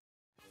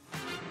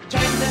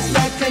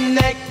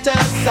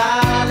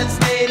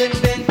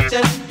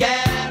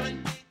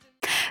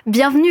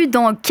Bienvenue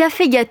dans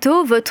Café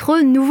Gâteau, votre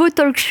nouveau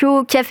talk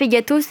show. Café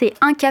Gâteau, c'est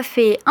un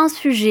café, un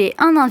sujet,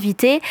 un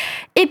invité.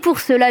 Et pour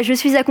cela, je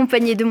suis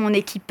accompagnée de mon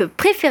équipe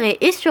préférée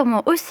et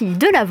sûrement aussi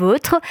de la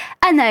vôtre.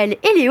 Anaëlle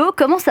et Léo,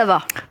 comment ça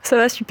va ? Ça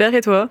va super,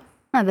 et toi ?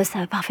 Ah bah ça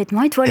va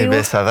parfaitement. Et toi, Léo ?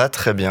 Ça va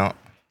très bien.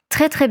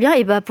 Très très bien.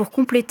 Et bah pour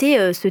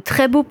compléter ce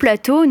très beau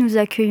plateau, nous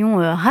accueillons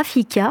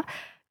Rafika.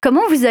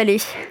 Comment vous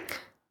allez ?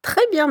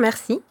 Très bien,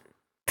 merci.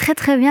 Très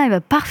très bien, et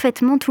bah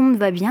parfaitement, tout le monde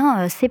va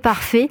bien, c'est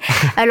parfait.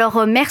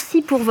 Alors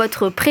merci pour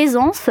votre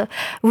présence.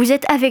 Vous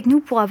êtes avec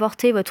nous pour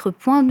apporter votre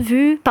point de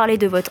vue, parler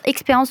de votre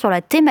expérience sur la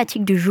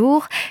thématique du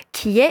jour,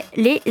 qui est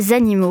les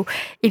animaux.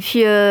 Et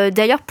puis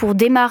d'ailleurs, pour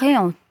démarrer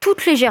en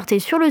toute légèreté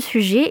sur le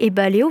sujet, et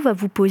bah Léo va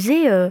vous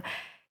poser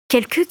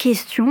quelques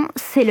questions.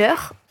 C'est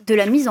l'heure de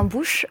la mise en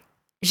bouche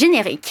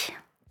générique.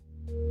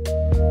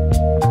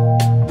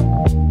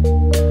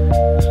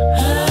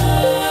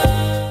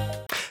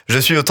 Je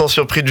suis autant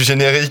surpris du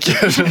générique,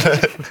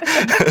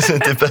 je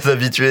n'étais pas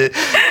habitué.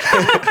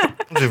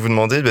 Je vais vous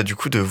demander du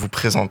coup de vous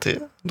présenter,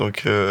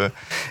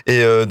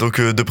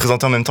 de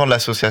présenter en même temps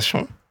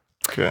l'association.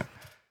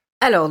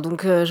 Alors,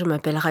 je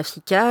m'appelle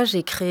Rafika,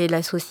 j'ai créé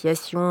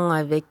l'association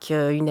avec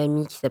une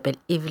amie qui s'appelle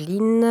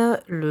Evelyne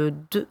le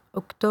 2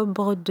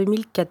 octobre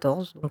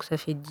 2014, donc ça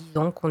fait 10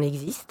 ans qu'on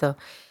existe.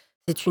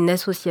 C'est une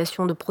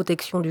association de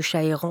protection du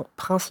chat errant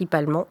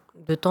principalement.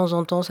 De temps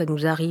en temps, ça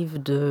nous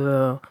arrive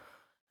de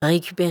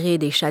récupérer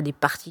des chats des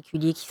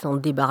particuliers qui s'en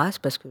débarrassent,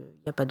 parce qu'il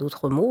n'y a pas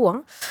d'autre mot,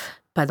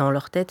 pas dans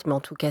leur tête, mais en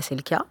tout cas c'est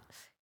le cas.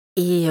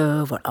 Et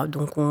voilà,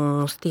 donc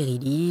on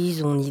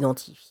stérilise, on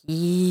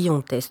identifie,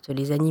 on teste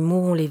les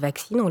animaux, on les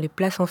vaccine, on les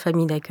place en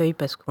famille d'accueil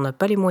parce qu'on n'a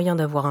pas les moyens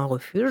d'avoir un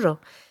refuge.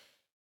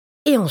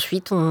 Et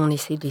ensuite, on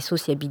essaie de les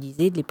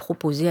sociabiliser, de les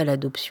proposer à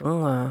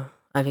l'adoption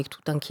avec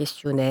tout un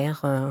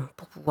questionnaire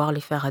pour pouvoir les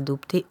faire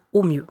adopter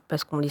au mieux,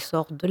 parce qu'on les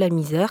sort de la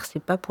misère,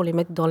 c'est pas pour les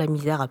mettre dans la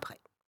misère après.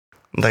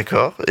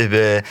 D'accord. Et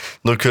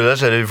donc là,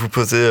 j'allais vous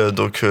poser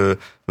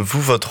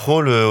vous, votre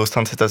rôle au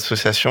sein de cette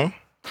association.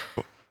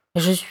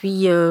 Je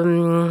suis,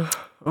 on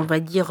va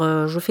dire,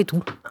 je fais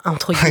tout,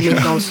 entre guillemets,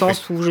 dans le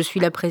sens où je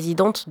suis la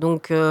présidente.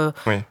 Donc,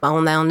 oui.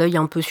 On a un œil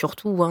un peu sur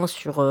tout,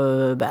 sur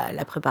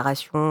la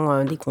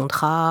préparation des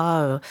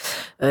contrats,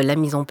 la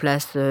mise en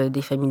place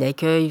des familles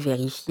d'accueil,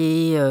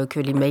 vérifier que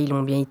les mails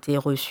ont bien été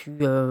reçus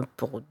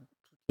pour toutes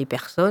les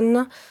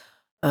personnes.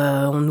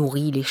 On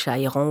nourrit les chats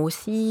errants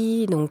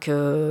aussi, donc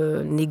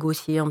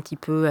négocier un petit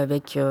peu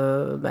avec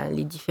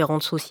les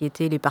différentes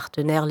sociétés, les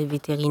partenaires, les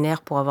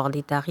vétérinaires pour avoir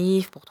des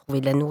tarifs, pour trouver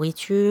de la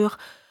nourriture,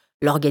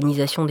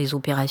 l'organisation des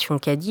opérations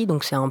caddie,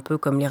 donc c'est un peu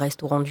comme les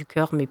restaurants du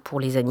cœur mais pour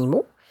les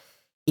animaux.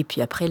 Et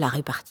puis après la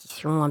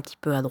répartition un petit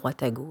peu à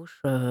droite à gauche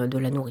de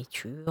la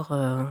nourriture,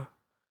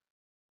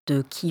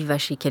 de qui va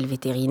chez quel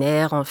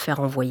vétérinaire,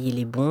 faire envoyer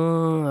les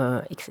bons,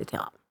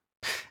 etc.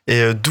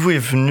 Et d'où est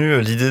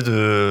venue l'idée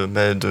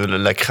de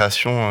la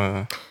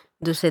création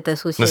de cette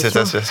association.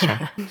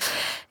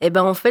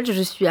 En fait,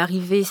 je suis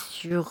arrivée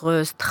sur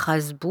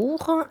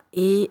Strasbourg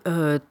et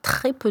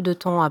très peu de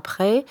temps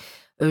après,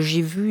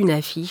 j'ai vu une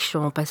affiche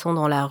en passant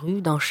dans la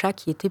rue d'un chat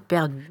qui était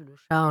perdu.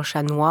 Un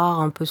chat noir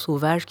un peu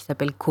sauvage qui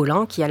s'appelle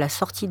Colin, qui à la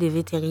sortie des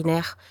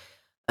vétérinaires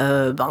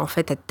en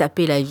fait, a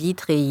tapé la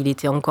vitre et il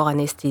était encore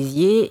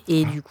anesthésié.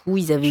 Et du coup,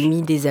 ils avaient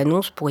mis des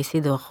annonces pour essayer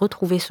de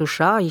retrouver ce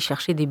chat. Ils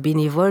cherchaient des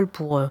bénévoles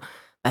pour...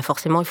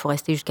 forcément, il faut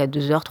rester jusqu'à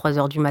 2h,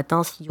 3h du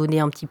matin, sillonner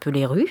un petit peu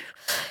les rues.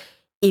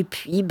 Et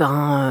puis,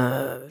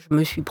 je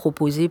me suis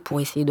proposée pour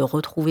essayer de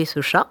retrouver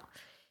ce chat.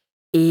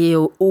 Et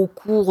au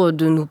cours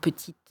de nos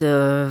petites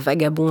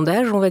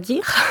vagabondages, on va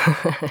dire,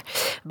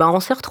 on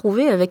s'est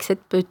retrouvés avec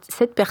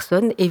cette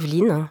personne,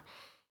 Evelyne.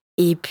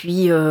 Et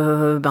puis,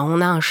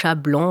 on a un chat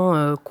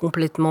blanc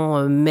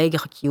complètement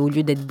maigre qui, au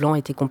lieu d'être blanc,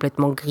 était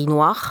complètement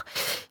gris-noir,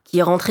 qui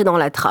est rentré dans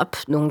la trappe.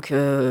 Donc,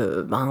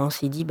 on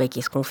s'est dit,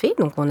 qu'est-ce qu'on fait ?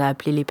 Donc, on a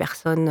appelé les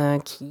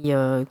personnes qui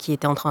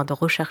étaient en train de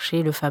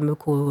rechercher le fameux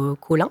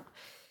Colin.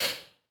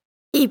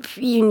 Et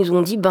puis, ils nous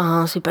ont dit,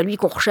 c'est pas lui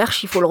qu'on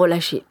recherche, il faut le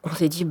relâcher. On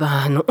s'est dit,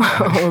 non,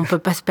 on peut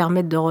pas se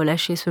permettre de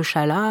relâcher ce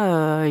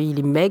chat-là. Il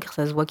est maigre,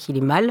 ça se voit qu'il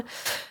est mal.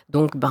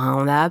 Donc,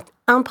 on a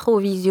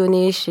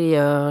improvisionné chez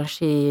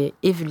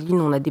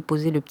Evelyne. On a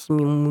déposé le petit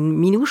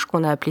minouche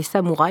qu'on a appelé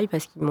Samouraï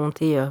parce qu'il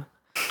montait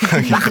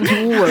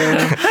partout.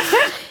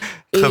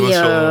 Très beau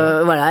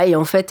surnom. Voilà, et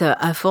en fait,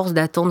 à force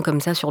d'attendre comme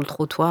ça sur le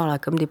trottoir, là,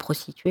 comme des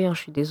prostituées, je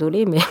suis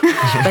désolée, mais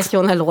je sais pas si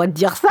on a le droit de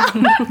dire ça.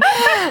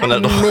 On a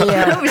le droit.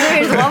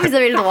 Mais, vous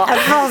avez le droit. À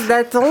force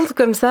d'attendre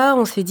comme ça,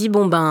 on s'est dit,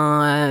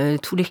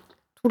 tous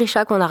les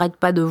chats qu'on n'arrête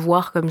pas de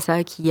voir comme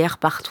ça, qui errent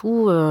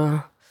partout,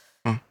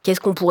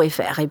 qu'est-ce qu'on pourrait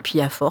faire ? Et puis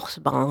à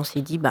force, on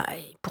s'est dit,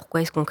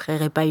 pourquoi est-ce qu'on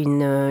créerait pas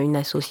une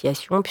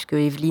association, puisque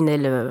Evelyne,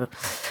 elle...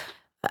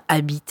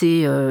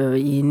 habitait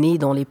et née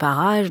dans les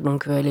parages,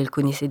 donc elle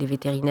connaissait des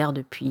vétérinaires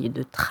depuis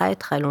de très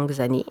très longues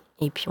années.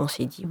 Et puis on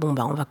s'est dit, on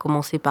va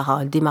commencer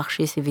par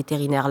démarcher ces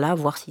vétérinaires-là,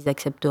 voir s'ils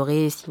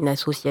accepteraient, si une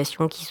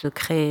association qui se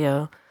crée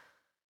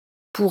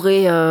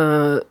pourrait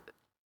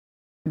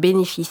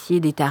bénéficier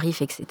des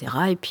tarifs, etc.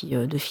 Et puis,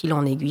 de fil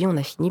en aiguille, on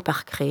a fini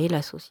par créer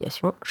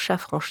l'association Chat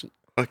Franchi.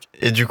 Okay.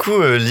 Et du coup,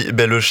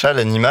 le chat,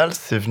 l'animal,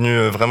 c'est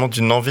venu vraiment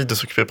d'une envie de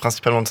s'occuper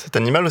principalement de cet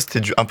animal ou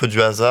c'était un peu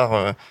du hasard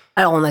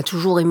Alors, on a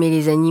toujours aimé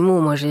les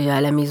animaux. Moi, à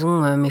la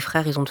maison, mes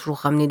frères, ils ont toujours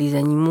ramené des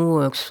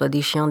animaux, que ce soit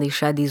des chiens, des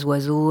chats, des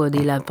oiseaux,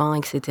 des lapins,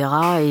 etc.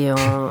 Et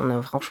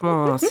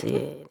franchement,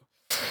 c'est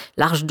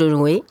l'Arche de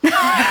Noé.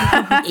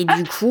 Et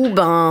du coup,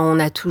 on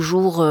a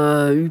toujours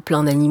eu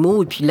plein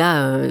d'animaux. Et puis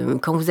là,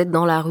 quand vous êtes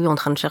dans la rue en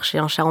train de chercher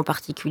un chat en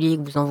particulier,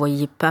 que vous en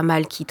voyez pas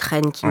mal qui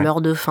traînent, qui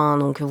meurent de faim,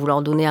 donc vous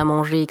leur donnez à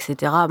manger,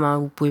 etc.,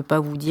 vous pouvez pas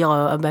vous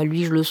dire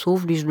lui je le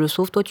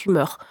sauve, toi tu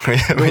meurs. Oui,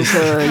 donc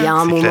il y a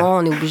un moment, clair.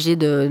 On est obligé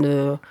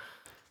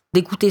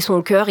d'écouter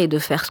son cœur et de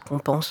faire ce qu'on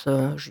pense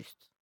juste.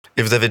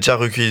 Et vous avez déjà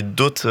recueilli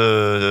d'autres,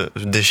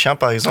 des chiens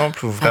par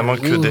exemple, ou vraiment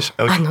que des chiens?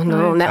 Ah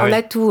non, on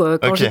a tout.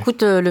 Quand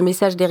j'écoute le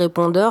message des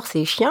répondeurs,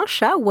 c'est chien,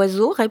 chat,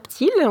 oiseau,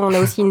 reptile. On a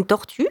aussi une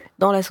tortue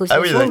dans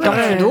l'association, une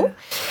tortue d'eau.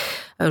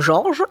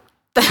 Georges.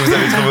 Vous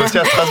avez trouvé aussi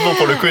à Strasbourg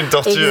pour le coup une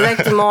tortue.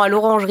 Exactement, à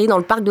l'orangerie, dans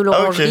le parc de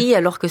l'orangerie,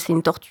 alors que c'est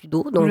une tortue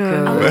d'eau, donc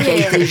qui a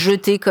été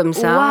jetée comme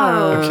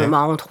ça.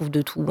 On trouve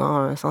de tout,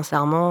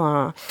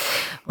 sincèrement.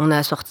 On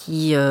a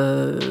sorti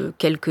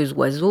quelques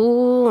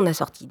oiseaux, on a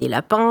sorti des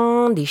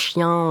lapins, des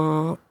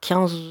chiens,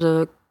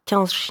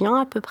 15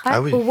 chiens à peu près.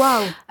 Ah oui. Oh, wow.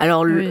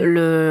 Alors,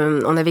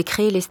 on avait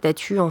créé les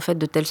statuts en fait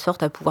de telle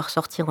sorte à pouvoir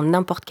sortir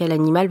n'importe quel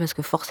animal, parce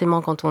que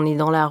forcément, quand on est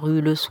dans la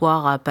rue le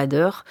soir à pas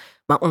d'heure,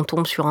 on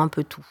tombe sur un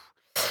peu tout.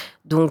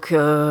 Donc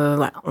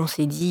on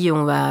s'est dit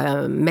on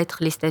va mettre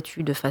les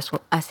statuts de façon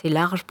assez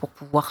large pour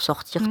pouvoir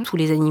sortir tous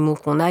les animaux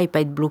qu'on a et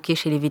pas être bloqué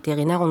chez les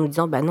vétérinaires en nous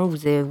disant non, vous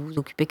vous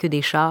occupez que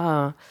des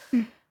chats.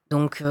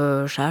 Donc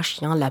chat,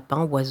 chien,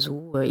 lapin,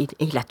 oiseau et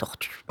la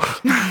tortue.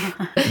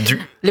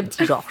 Le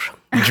petit Georges.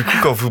 Du coup,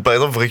 quand par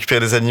exemple vous récupérez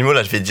des animaux,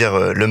 là je vais dire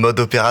le mode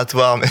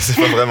opératoire, mais c'est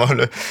pas vraiment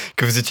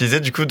que vous utilisez.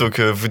 Du coup, donc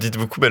vous dites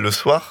beaucoup le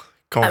soir.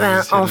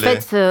 En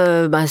fait,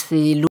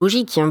 c'est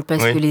logique,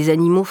 parce que les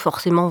animaux,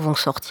 forcément, vont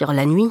sortir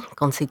la nuit,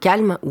 quand c'est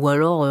calme, ou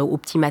alors au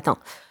petit matin.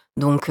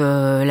 Donc,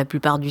 la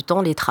plupart du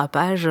temps, les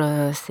trapages,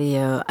 c'est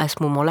à ce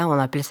moment-là, on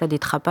appelle ça des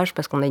trapages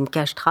parce qu'on a une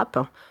cage-trappe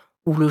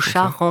où le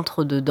chat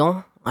rentre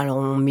dedans. Alors,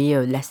 on met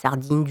de la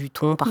sardine, du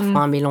thon,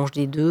 parfois un mélange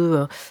des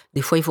deux.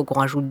 Des fois, il faut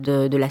qu'on rajoute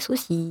de la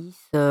saucisse.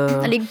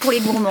 Pour les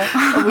gourmands.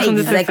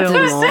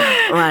 Exactement.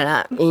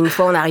 Voilà. Et une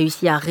fois, on a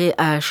réussi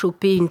à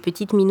choper une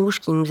petite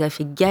minouche qui nous a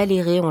fait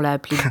galérer. On l'a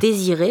appelée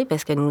Désirée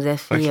parce qu'elle nous a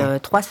fait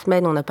 3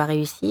 semaines, on n'a pas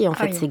réussi. Et en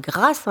fait, c'est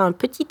grâce à un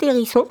petit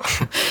hérisson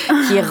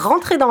qui est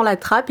rentré dans la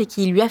trappe et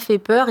qui lui a fait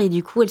peur. Et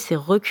du coup, elle s'est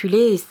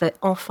reculée et s'est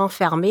enfin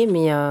fermée.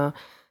 Mais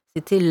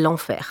c'était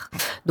l'enfer.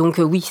 Donc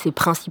oui, c'est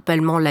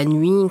principalement la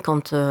nuit,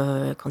 quand il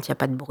n'y a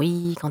pas de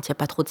bruit, quand il n'y a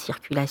pas trop de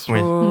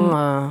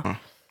circulation.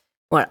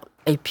 Voilà.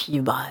 Et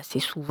puis, c'est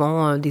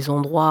souvent des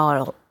endroits...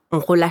 Alors, on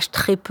relâche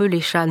très peu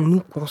les chats,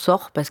 nous, qu'on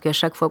sort, parce qu'à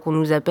chaque fois qu'on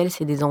nous appelle,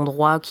 c'est des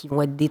endroits qui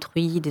vont être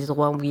détruits, des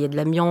endroits où il y a de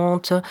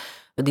l'amiante,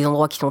 des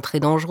endroits qui sont très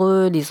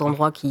dangereux, des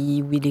endroits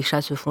où les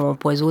chats se font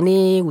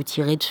empoisonner ou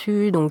tirer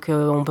dessus. Donc,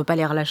 on ne peut pas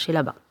les relâcher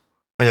là-bas.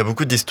 Il y a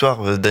beaucoup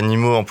d'histoires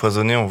d'animaux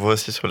empoisonnés, on voit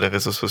aussi sur les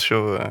réseaux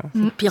sociaux.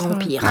 C'est de pire en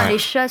pire. Les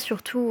chats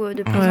surtout,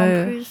 de plus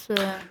en plus.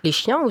 Les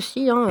chiens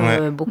aussi,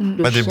 beaucoup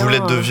de des chiens.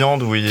 Boulettes de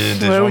viande où il y a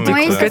des gens... des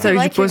croquettes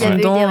avec du poison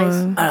dedans.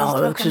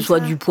 Alors, que ce soit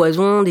du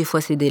poison, des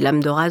fois c'est des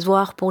lames de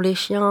rasoir pour les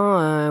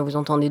chiens, vous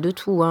entendez de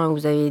tout.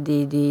 Vous avez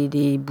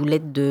des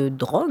boulettes de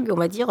drogue, on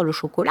va dire, le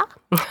chocolat,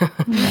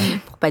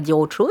 pour pas dire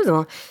autre chose.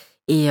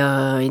 Et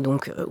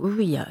donc,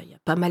 oui, il y a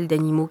pas mal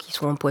d'animaux qui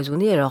sont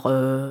empoisonnés. Alors,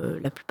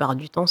 la plupart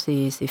du temps,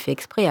 c'est fait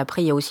exprès.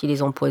 Après, il y a aussi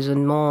les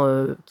empoisonnements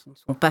qui ne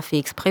sont pas faits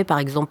exprès. Par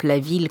exemple, la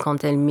ville,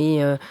 quand elle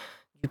met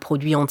du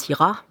produit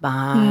anti-rat,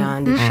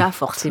 des chats,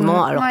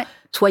 forcément. Alors,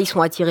 soit ils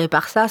sont attirés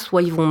par ça,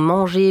 soit ils vont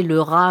manger le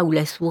rat ou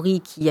la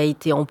souris qui a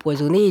été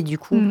empoisonné. Et du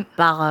coup,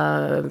 par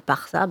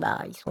ça,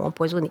 ils sont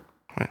empoisonnés.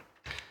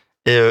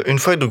 Et une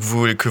fois donc,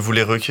 que vous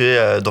les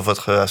recueillez dans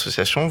votre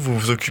association, vous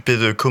vous occupez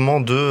de comment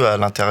d'eux à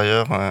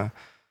l'intérieur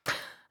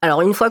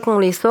Alors, une fois qu'on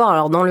les sort,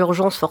 alors dans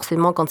l'urgence,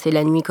 forcément, quand c'est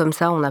la nuit comme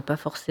ça, on n'a pas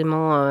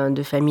forcément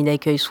de famille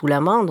d'accueil sous la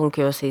main. Donc,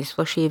 c'est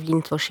soit chez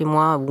Evelyne, soit chez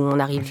moi, où on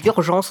arrive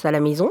d'urgence à la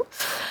maison.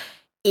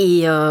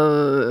 Mais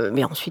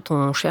ensuite,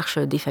 on cherche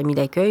des familles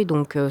d'accueil.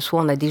 Donc, soit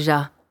on a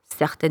déjà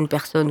certaines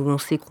personnes où on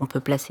sait qu'on peut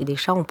placer des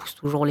chats, on pousse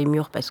toujours les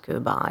murs parce que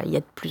y a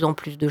de plus en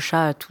plus de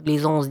chats. Tous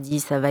les ans, on se dit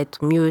ça va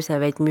être mieux.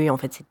 Et en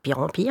fait, c'est de pire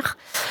en pire.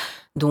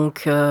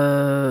 Donc,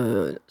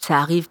 ça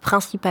arrive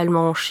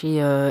principalement chez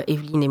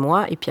Evelyne et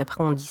moi. Et puis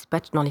après, on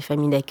dispatche dans les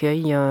familles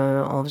d'accueil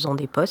en faisant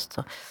des postes.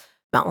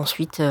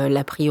 Ensuite,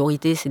 la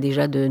priorité, c'est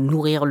déjà de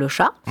nourrir le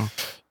chat.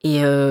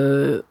 Et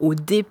au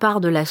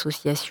départ de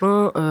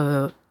l'association,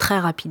 très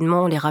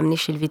rapidement, on les ramenait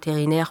chez le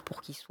vétérinaire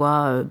pour qu'ils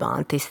soient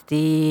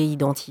testés,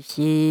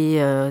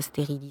 identifiés,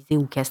 stérilisés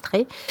ou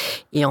castrés.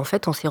 Et en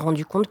fait, on s'est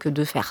rendu compte que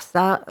de faire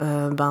ça,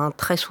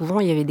 très souvent,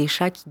 il y avait des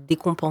chats qui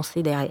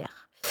décompensaient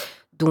derrière.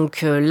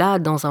 Donc là,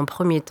 dans un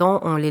premier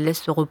temps, on les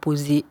laisse se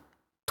reposer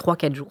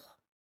 3-4 jours.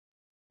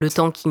 le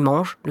temps qu'ils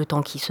mangent, le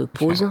temps qu'ils se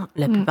posent.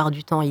 La plupart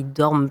du temps, ils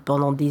dorment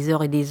pendant des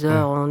heures et des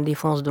heures. Des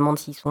fois, on se demande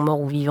s'ils sont morts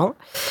ou vivants.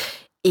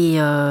 Et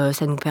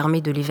ça nous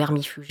permet de les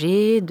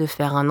vermifuger, de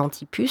faire un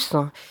antipuce.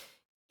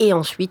 Et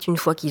ensuite, une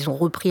fois qu'ils ont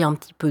repris un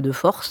petit peu de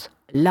force,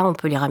 là, on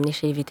peut les ramener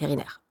chez les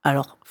vétérinaires.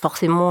 Alors,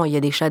 forcément, il y a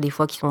des chats, des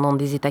fois, qui sont dans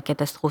des états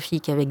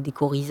catastrophiques avec des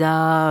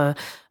coryzas,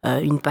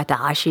 une patte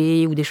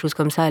arrachée ou des choses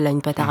comme ça. Là,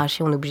 une patte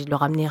arrachée, on est obligé de le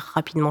ramener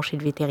rapidement chez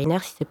le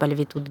vétérinaire. Si c'est pas le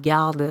véto de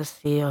garde,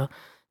 c'est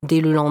dès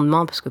le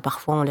lendemain, parce que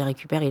parfois, on les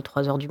récupère, il est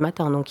 3 heures du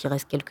matin. Donc, il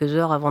reste quelques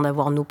heures avant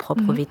d'avoir nos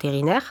propres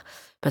vétérinaires.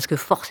 Parce que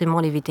forcément,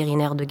 les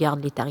vétérinaires de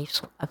garde, les tarifs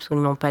sont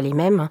absolument pas les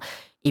mêmes.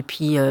 Et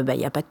puis, il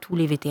n'y a pas tous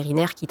les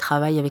vétérinaires qui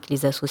travaillent avec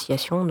les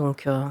associations.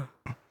 Donc,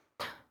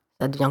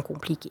 ça devient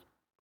compliqué.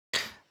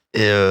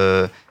 Et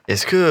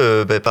est-ce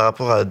que par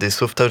rapport à des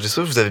sauvetages,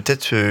 vous avez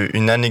peut-être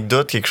une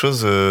anecdote, quelque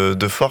chose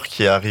de fort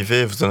qui est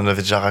arrivé, vous en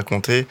avez déjà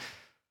raconté?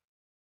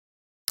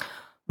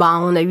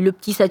 On a eu le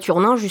petit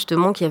Saturnin,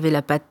 justement, qui avait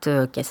la patte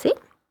cassée.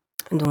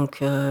 Donc,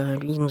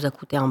 lui, il nous a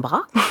coûté un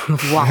bras,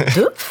 voire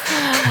 2.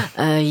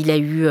 Il a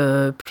eu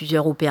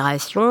plusieurs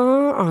opérations.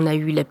 On a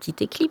eu la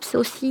petite Éclipse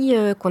aussi,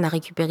 qu'on a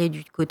récupérée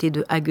du côté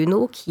de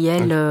Haguenau, qui,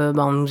 elle,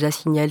 on nous a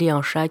signalé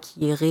un chat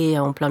qui errait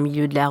en plein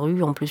milieu de la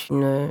rue, en plus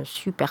une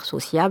super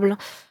sociable,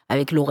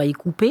 avec l'oreille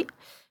coupée.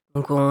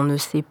 Donc, on ne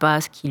sait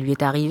pas ce qui lui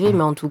est arrivé,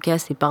 mais en tout cas,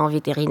 c'est pas un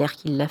vétérinaire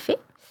qui l'a fait.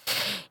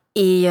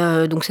 Et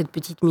donc cette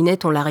petite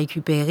minette, on l'a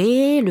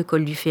récupérée, le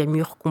col du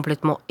fémur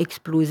complètement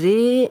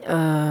explosé.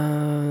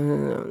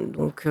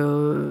 Donc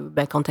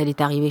quand elle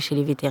est arrivée chez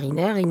les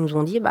vétérinaires, ils nous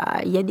ont dit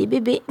il y a des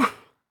bébés.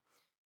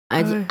 On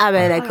a dit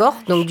d'accord.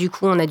 Donc du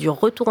coup, on a dû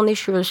retourner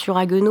sur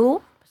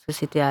Haguenau, parce que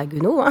c'était à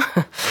Haguenau.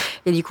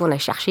 Et du coup, on a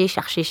cherché,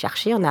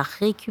 on a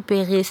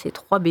récupéré ces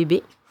 3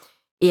 bébés.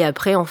 Et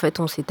après, en fait,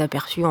 on s'est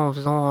aperçu en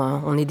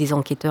faisant... on est des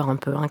enquêteurs un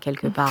peu,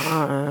 quelque part,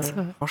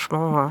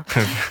 franchement.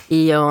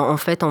 Et en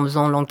fait, en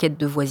faisant l'enquête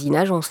de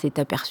voisinage, on s'est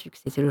aperçu que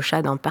c'était le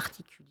chat d'un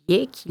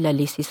particulier qui l'a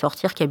laissé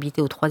sortir, qui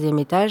habitait au 3e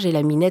étage. Et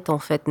la minette, en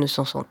fait, ne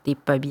s'en sentait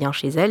pas bien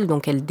chez elle.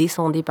 Donc, elle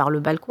descendait par le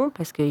balcon,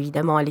 parce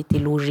qu'évidemment, elle était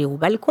logée au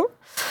balcon.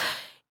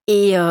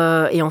 Et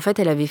en fait,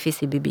 elle avait fait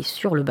ses bébés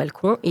sur le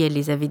balcon et elle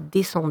les avait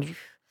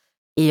descendus.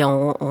 Et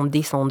en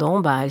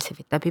descendant, elle s'est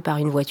fait taper par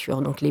une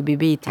voiture. Donc, les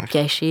bébés étaient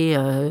cachés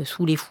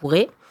sous les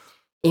fourrés.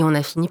 Et on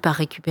a fini par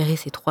récupérer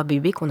ces 3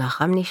 bébés qu'on a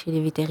ramenés chez les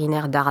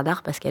vétérinaires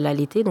d'Ardar parce qu'elle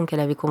allaitait. Donc, elle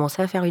avait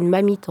commencé à faire une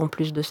mamite en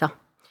plus de ça.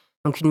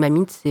 Donc, une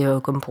mamite, c'est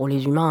comme pour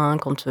les humains.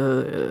 Quand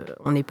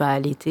on n'est pas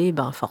allaité,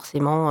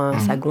 forcément,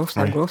 ça gonfle,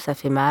 ça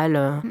fait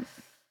mal.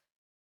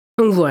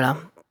 Donc, voilà.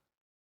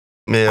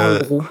 Mais en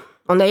gros.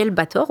 On a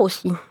Albator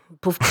aussi.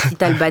 Pauvre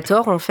petit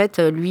Albator, en fait,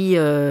 lui,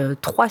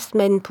 3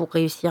 semaines pour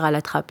réussir à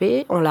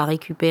l'attraper. On l'a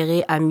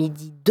récupéré à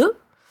 12h02,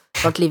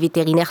 quand les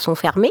vétérinaires sont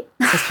fermés,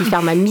 parce qu'ils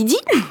ferment à midi.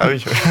 Ah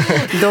oui.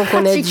 Donc,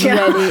 on a dû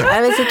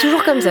aller... c'est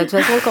toujours comme ça. De toute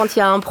façon, quand il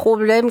y a un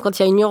problème, quand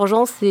il y a une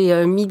urgence, c'est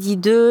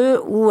 12h02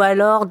 ou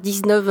alors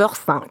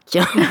 19h05.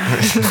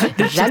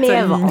 Jamais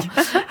avant.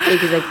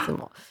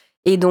 Exactement.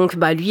 Et donc,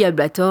 lui,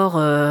 Albator,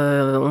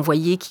 on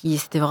voyait qu'il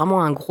c'était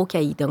vraiment un gros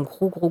caïd, un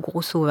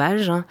gros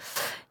sauvage.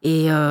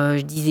 Et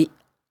je disais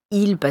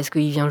il parce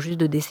qu'il vient juste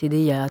de décéder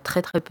il y a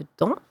très très peu de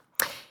temps.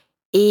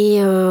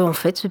 Et en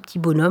fait, ce petit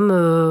bonhomme,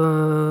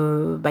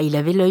 il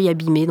avait l'œil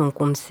abîmé, donc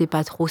on ne sait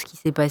pas trop ce qui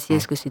s'est passé.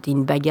 Est-ce que c'était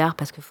une bagarre?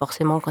 Parce que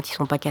forcément, quand ils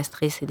sont pas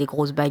castrés, c'est des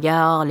grosses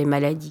bagarres, les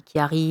maladies qui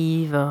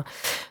arrivent.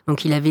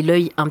 Donc il avait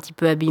l'œil un petit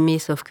peu abîmé,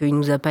 sauf qu'il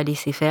nous a pas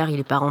laissé faire. Il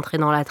est pas rentré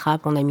dans la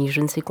trappe. On a mis je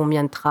ne sais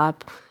combien de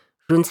trappes,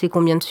 je ne sais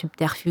combien de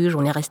subterfuges.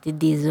 On est resté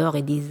des heures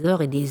et des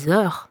heures et des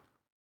heures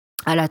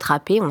à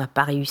l'attraper. On n'a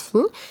pas réussi.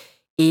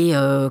 Et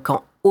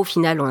quand, au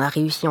final, on a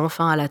réussi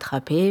enfin à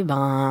l'attraper,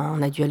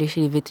 on a dû aller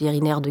chez les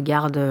vétérinaires de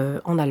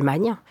garde en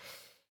Allemagne.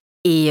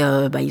 Et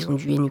ils ont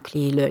dû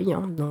énucléer l'œil.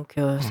 Donc,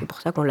 c'est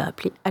pour ça qu'on l'a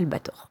appelé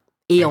Albator.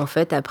 Et en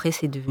fait, après,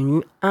 c'est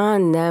devenu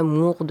un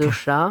amour de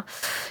chat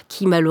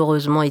qui,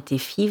 malheureusement, était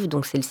FIV,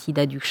 donc c'est le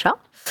sida du chat.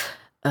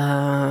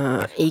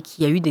 Et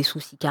qui a eu des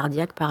soucis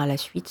cardiaques par la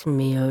suite.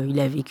 Mais il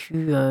a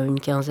vécu une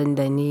 15aine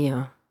d'années.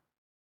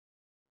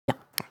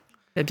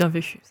 Il a bien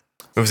vécu.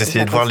 Vous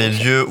essayez de voir les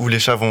lieux où les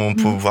chats vont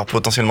pouvoir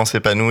potentiellement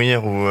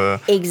s'épanouir ou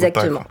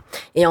exactement. Ou pas,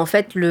 et en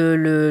fait,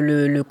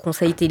 le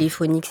conseil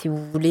téléphonique, si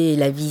vous voulez, et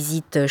la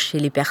visite chez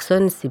les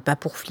personnes, c'est pas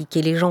pour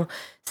fliquer les gens.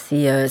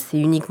 C'est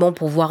uniquement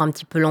pour voir un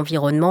petit peu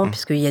l'environnement,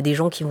 puisqu'il y a des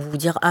gens qui vont vous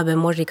dire « Ah ben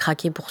moi, j'ai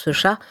craqué pour ce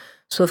chat »,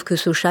 sauf que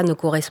ce chat ne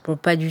correspond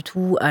pas du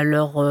tout à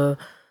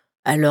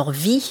leur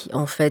vie,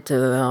 en fait.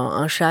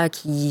 Un chat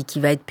qui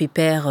va être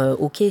pépère,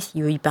 ok,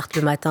 si eux, ils partent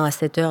le matin à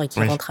 7h et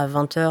qu'ils rentrent à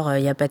 20h,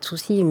 il n'y a pas de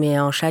souci, mais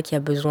un chat qui a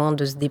besoin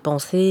de se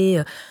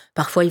dépenser,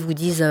 parfois ils vous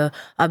disent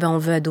on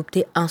veut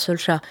adopter un seul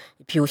chat.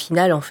 Et puis au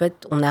final, en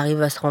fait, on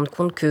arrive à se rendre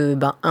compte que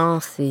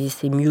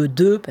c'est mieux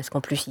 2, parce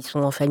qu'en plus, ils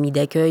sont en famille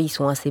d'accueil, ils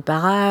sont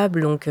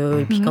inséparables, donc,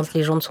 et puis quand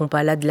les gens ne sont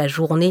pas là de la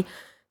journée,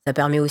 ça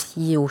permet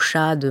aussi au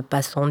chat de ne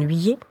pas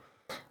s'ennuyer.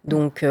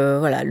 Donc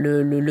voilà,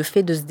 le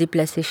fait de se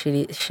déplacer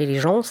chez les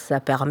gens, ça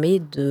permet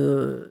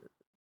de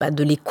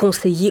les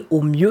conseiller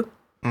au mieux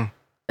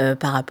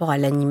par rapport à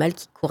l'animal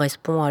qui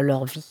correspond à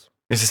leur vie.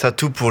 Et c'est ça,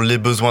 tout pour les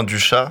besoins du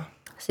chat.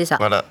 C'est ça.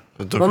 Voilà.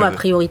 Donc, Moi, ma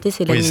priorité,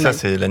 c'est l'animal. Oui, ça,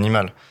 c'est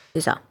l'animal.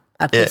 C'est ça.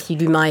 Après, si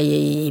l'humain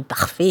est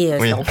parfait,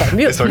 c'est encore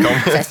mieux. C'est encore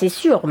mieux. Ça, c'est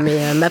sûr.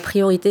 Mais ma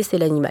priorité, c'est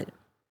l'animal.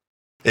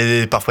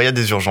 Et parfois, il y a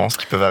des urgences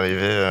qui peuvent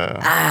arriver.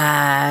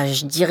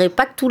 Je dirais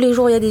pas que tous les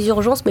jours, il y a des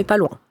urgences, mais pas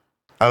loin.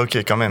 Ah, ok,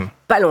 quand même.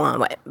 Pas loin,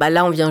 ouais.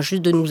 Là, on vient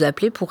juste de nous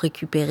appeler pour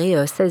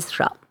récupérer 16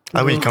 chats.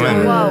 Ah oui, quand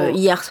même.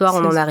 Hier soir,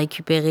 on en a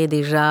récupéré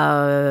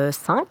déjà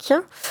 5.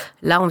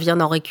 Là, on vient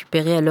d'en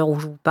récupérer à l'heure où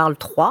je vous parle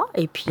 3.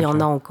 Et puis, il y en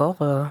a encore...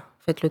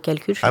 Faites le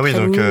calcul, je suis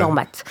très nulle en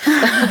maths.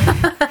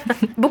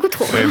 Beaucoup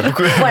trop. Ouais,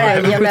 beaucoup. Voilà,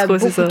 il y en a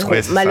beaucoup trop.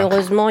 Ouais,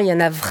 malheureusement, il y en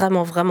a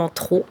vraiment, vraiment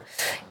trop.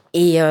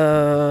 Et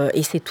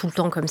c'est tout le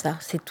temps comme ça.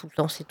 C'est tout le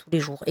temps, c'est tous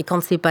les jours. Et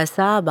quand c'est pas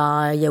ça,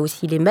 il y a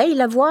aussi les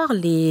mails à voir,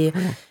 les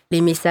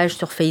messages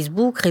sur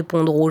Facebook,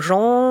 répondre aux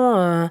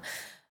gens.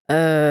 Il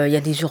y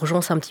a des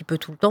urgences un petit peu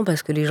tout le temps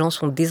parce que les gens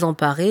sont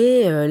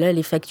désemparés. Là,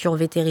 les factures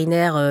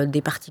vétérinaires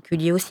des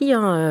particuliers aussi.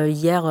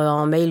 Hier,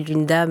 un mail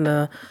d'une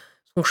dame...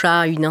 Son chat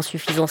a une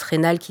insuffisance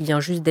rénale qui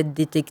vient juste d'être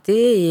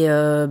détectée et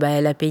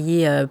elle a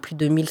payé plus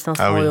de 1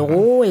 500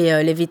 €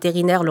 et les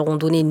vétérinaires leur ont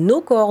donné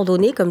nos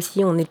coordonnées comme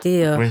si on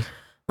était...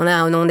 On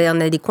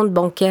a des comptes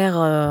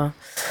bancaires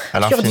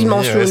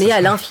surdimensionnés à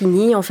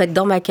l'infini. En fait,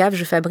 dans ma cave,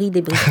 je fabrique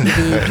des billets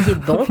de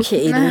banque.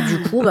 Et donc,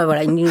 du coup,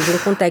 ils nous ont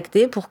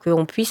contactés pour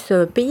qu'on puisse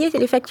payer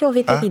les factures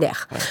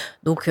vétérinaires.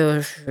 Donc,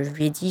 je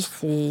lui ai dit,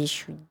 je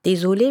suis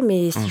désolée,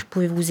 mais si je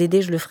pouvais vous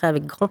aider, je le ferais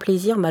avec grand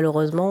plaisir.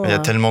 Malheureusement... Il y a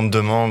tellement de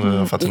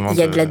demandes. Il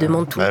y a de la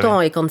demande tout le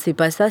temps. Et quand c'est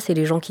pas ça, c'est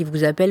les gens qui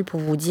vous appellent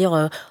pour vous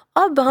dire...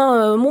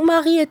 mon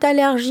mari est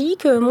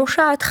allergique, mon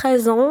chat a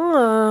 13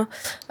 ans,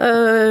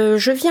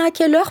 je viens à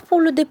quelle heure pour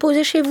le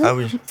déposer chez vous ? Ah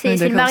oui. C'est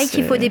le mari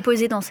qu'il faut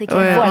déposer dans ces cas.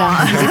 Ouais, voilà,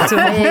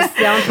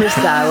 c'est un peu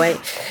ça, ouais.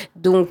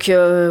 Donc,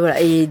 voilà,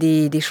 et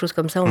des choses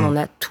comme ça, on en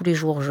a tous les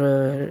jours.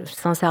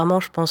 Sincèrement,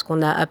 je pense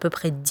qu'on a à peu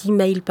près 10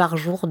 mails par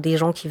jour des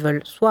gens qui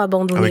veulent soit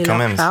abandonner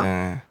leur chat.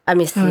 Ah,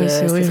 mais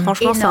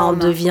franchement, ça en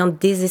devient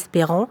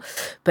désespérant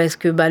parce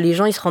que les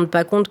gens, ils se rendent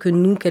pas compte que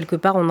nous, quelque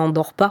part, on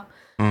n'endort pas.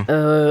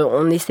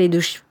 On essaye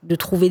de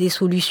trouver des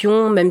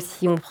solutions, même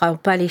si on ne prend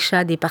pas les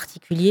chats des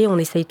particuliers, on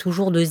essaye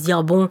toujours de se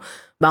dire,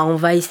 on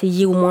va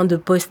essayer au moins de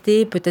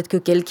poster, peut-être que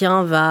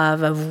quelqu'un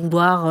va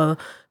vouloir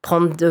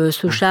prendre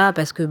ce chat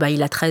parce que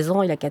il a 13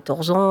 ans, il a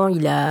 14 ans,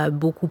 il a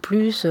beaucoup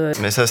plus.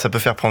 Mais ça peut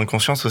faire prendre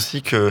conscience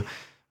aussi que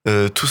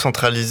tout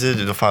centralisé,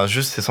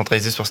 juste c'est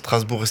centralisé sur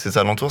Strasbourg et ses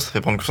alentours, ça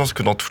fait prendre conscience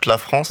que dans toute la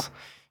France,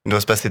 il doit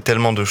se passer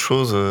tellement de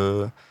choses.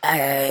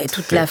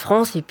 Toute la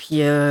France, et puis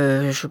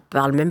je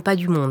parle même pas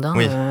du monde.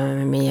 Oui.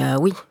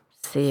 Oui,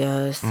 c'est...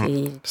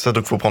 Ça,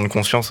 donc il faut prendre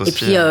conscience aussi. Et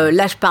puis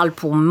là, je parle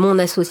pour mon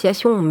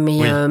association,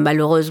 mais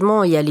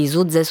malheureusement, il y a les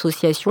autres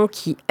associations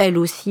qui, elles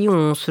aussi,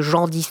 ont ce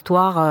genre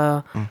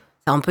d'histoire.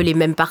 C'est un peu les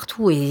mêmes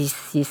partout, et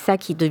c'est ça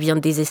qui devient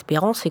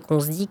désespérant, c'est qu'on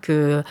se dit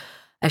que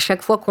à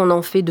chaque fois qu'on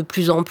en fait de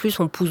plus en plus,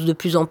 on pousse de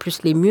plus en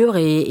plus les murs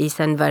et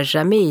ça ne va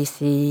jamais et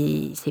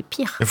c'est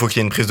pire. Il faut qu'il y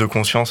ait une prise de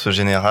conscience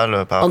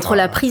générale entre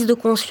la prise de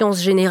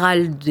conscience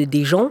générale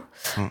des gens,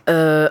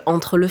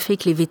 entre le fait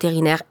que les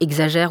vétérinaires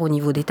exagèrent au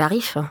niveau des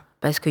tarifs,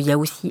 parce qu'il y a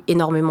aussi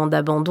énormément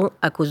d'abandon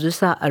à cause de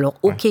ça. Alors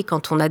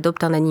quand on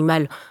adopte un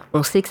animal,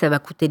 on sait que ça va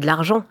coûter de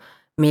l'argent,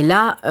 mais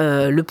là,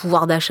 le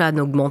pouvoir d'achat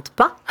n'augmente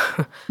pas,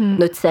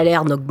 notre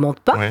salaire n'augmente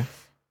pas,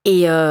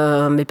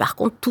 mais par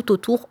contre, tout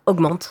autour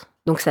augmente.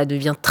 Donc ça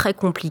devient très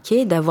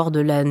compliqué d'avoir de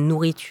la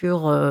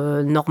nourriture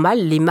normale.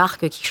 Les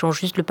marques qui changent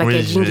juste le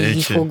packaging et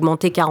il faut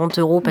augmenter 40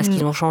 € parce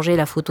qu'ils ont changé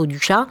la photo du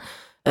chat.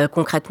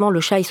 Concrètement,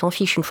 le chat, il s'en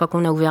fiche. Une fois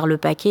qu'on a ouvert le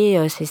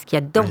paquet, c'est ce qu'il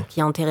y a dedans qui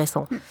est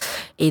intéressant.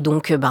 Et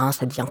donc,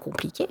 ça devient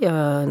compliqué.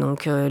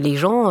 Donc les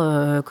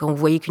gens, quand vous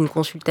voyez qu'une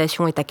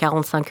consultation est à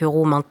 45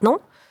 € maintenant,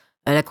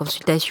 la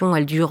consultation,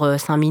 elle dure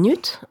 5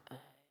 minutes.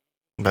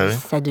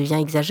 Ça devient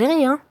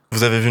exagéré, hein.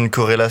 Vous avez vu une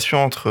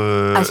corrélation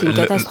entre... c'est une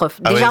catastrophe.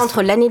 Déjà,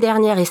 entre l'année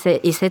dernière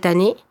et cette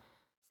année,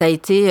 ça a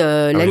été...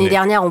 l'année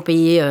dernière, on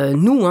payait,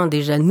 nous,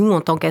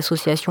 en tant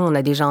qu'association, on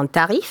a déjà un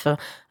tarif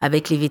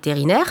avec les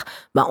vétérinaires.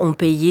 On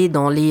payait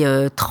dans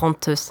les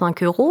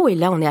 35 € et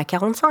là, on est à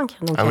 45.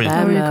 Donc, il y a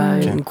quand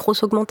même une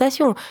grosse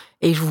augmentation.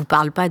 Et je ne vous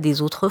parle pas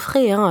des autres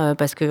frais,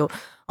 parce que,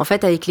 en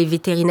fait, avec les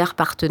vétérinaires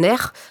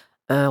partenaires,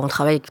 on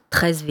travaille avec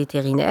 13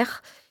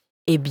 vétérinaires,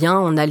 eh bien,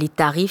 on a les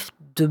tarifs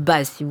de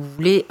base, si vous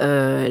voulez,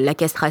 la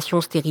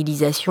castration,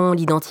 stérilisation,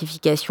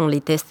 l'identification,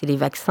 les tests et les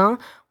vaccins,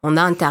 on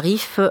a un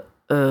tarif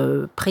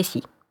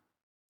précis,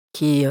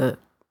 qui est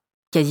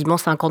quasiment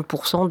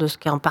 50% de ce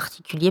qu'un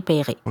particulier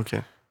paierait.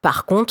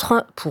 Par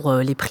contre, pour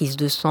les prises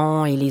de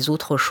sang et les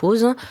autres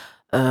choses,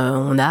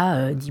 on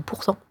a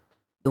 10%.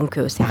 Donc,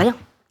 c'est rien.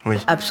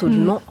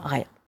 Absolument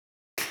rien.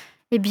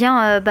 Eh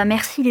bien,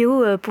 merci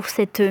Léo pour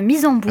cette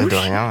mise en bouche. De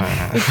rien.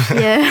 Et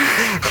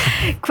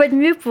puis, quoi de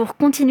mieux pour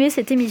continuer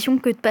cette émission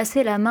que de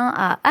passer la main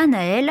à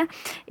Anaëlle.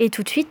 Et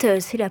tout de suite,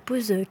 c'est la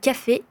pause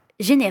café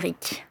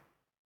générique.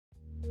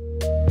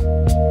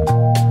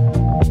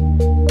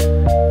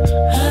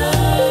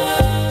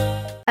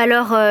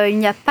 Alors, il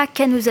n'y a pas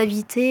qu'à nos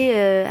invités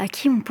à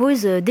qui on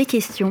pose des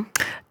questions.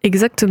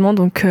 Exactement,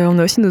 donc on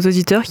a aussi nos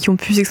auditeurs qui ont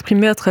pu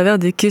s'exprimer à travers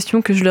des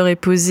questions que je leur ai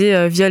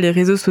posées via les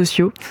réseaux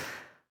sociaux.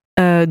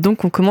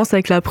 Donc on commence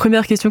avec la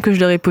première question que je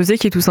leur ai posée,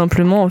 qui est tout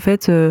simplement, en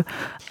fait,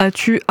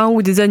 as-tu un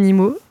ou des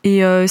animaux ?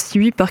 Et si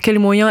oui, par quel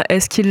moyen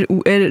est-ce qu'il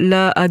ou elle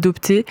l'a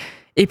adopté ?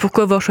 Et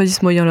pourquoi avoir choisi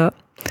ce moyen-là ?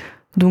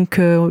 Donc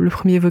le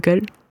premier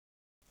vocal.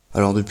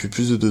 Alors depuis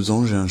plus de 2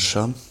 ans, j'ai un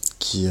chat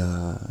qui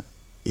a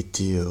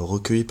été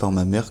recueilli par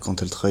ma mère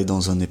quand elle travaille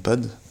dans un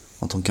EHPAD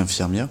en tant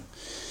qu'infirmière.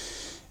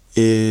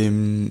 Et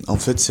en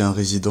fait, c'est un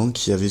résident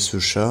qui avait ce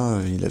chat,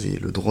 il avait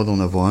le droit d'en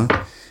avoir un,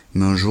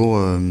 mais un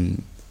jour,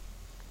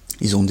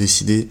 ils ont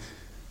décidé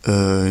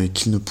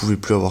qu'ils ne pouvaient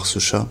plus avoir ce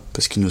chat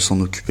parce qu'ils ne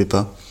s'en occupaient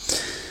pas.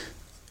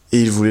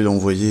 Et ils voulaient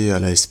l'envoyer à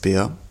la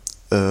SPA.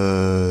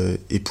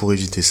 Et pour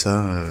éviter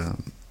ça,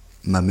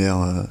 ma mère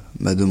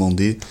m'a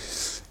demandé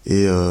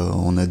et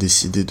on a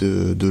décidé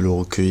de le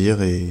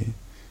recueillir et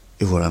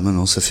voilà,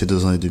 maintenant ça fait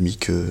 2 ans et demi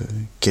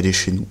qu'elle est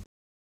chez nous.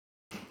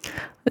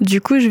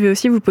 Du coup, je vais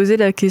aussi vous poser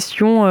la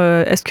question,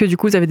 est-ce que du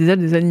coup vous avez déjà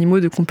des animaux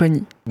de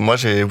compagnie ? Moi,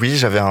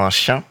 j'avais un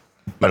chien,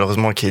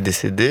 malheureusement qui est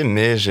décédé,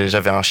 mais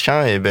j'avais un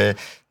chien et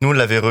nous on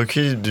l'avait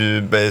recueilli.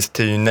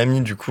 C'était une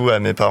amie du coup à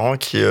mes parents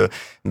qui,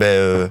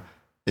 elle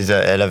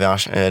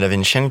avait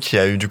une chienne qui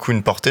a eu du coup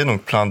une portée,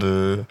 donc plein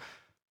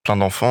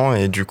d'enfants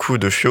et du coup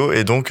de chiots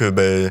et donc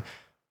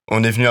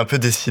on est venu un peu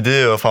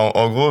décider,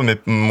 en gros,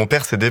 mon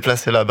père s'est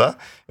déplacé là-bas,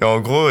 et en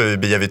gros,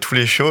 il y avait tous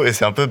les chiots, et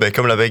c'est un peu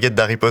comme la baguette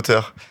d'Harry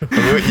Potter. En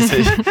gros,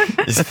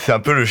 c'est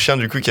un peu le chien,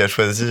 du coup, qui a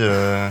choisi,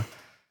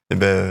 qui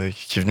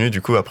est venu,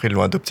 du coup, après, ils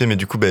l'ont adopté, mais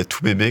du coup,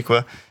 tout bébé,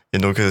 quoi. Et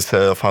donc,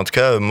 en tout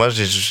cas, moi,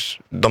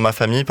 dans ma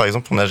famille, par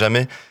exemple, on n'a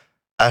jamais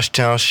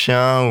acheté un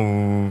chien,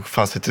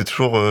 c'était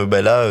toujours,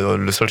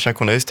 le seul chien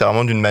qu'on a eu, c'était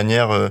vraiment d'une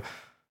manière,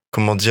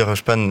 comment dire, je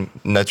sais pas,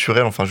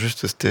 naturelle,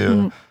 juste, c'était...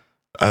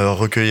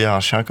 recueillir un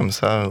chien comme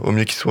ça, au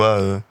mieux qu'il soit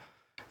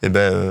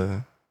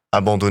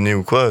abandonné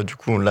ou quoi, du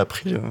coup on l'a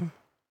pris.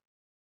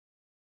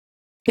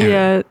 Et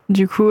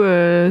du coup,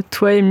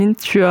 toi Emeline,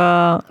 tu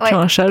as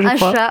un chat, je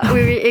crois. Un chat,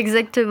 oui,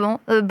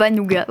 exactement.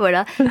 Nougat,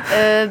 voilà.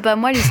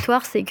 Moi,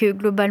 l'histoire, c'est que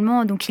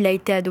globalement, donc, il a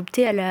été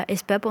adopté à la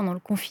SPA pendant le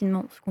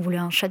confinement, parce qu'on voulait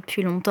un chat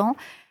depuis longtemps.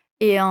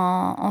 Et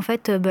en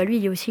fait, lui,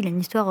 il a une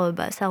histoire,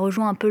 ça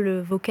rejoint un peu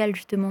le vocal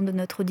justement de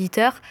notre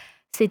auditeur.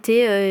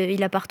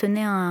 Il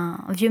appartenait à un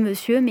vieux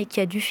monsieur, mais qui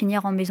a dû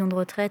finir en maison de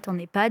retraite, en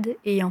EHPAD.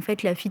 Et en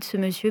fait, la fille de ce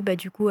monsieur,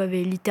 du coup,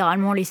 avait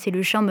littéralement laissé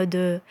le chien en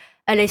mode,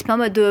 à l'esprit, en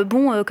mode,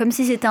 comme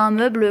si c'était un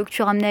meuble que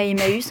tu ramenais à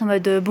Emmaüs, en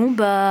mode,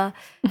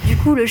 du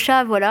coup, le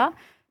chat, voilà.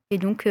 Et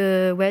donc,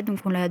 donc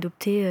on l'a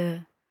adopté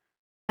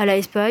à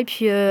la SPA. Et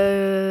puis, ça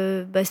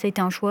a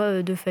été un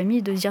choix de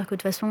famille de se dire que de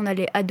toute façon, on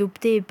allait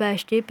adopter et pas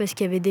acheter parce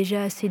qu'il y avait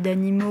déjà assez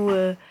d'animaux.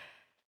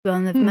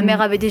 Ma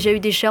mère avait déjà eu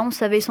des chats, on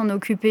savait s'en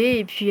occuper.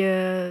 Et puis...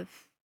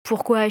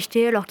 pourquoi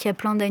acheter alors qu'il y a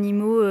plein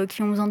d'animaux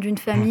qui ont besoin d'une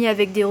famille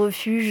avec des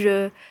refuges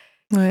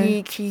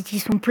qui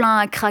sont pleins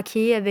à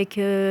craquer avec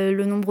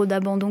le nombre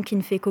d'abandons qui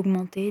ne fait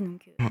qu'augmenter. Donc,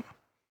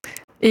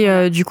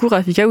 Et du coup,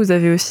 Rafika, vous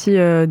avez aussi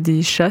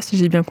des chats, si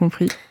j'ai bien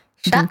compris.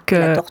 Donc,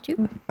 la tortue.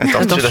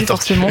 La tortue,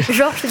 forcément.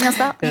 Georges, c'est bien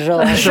ça.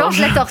 Georges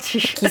la tortue.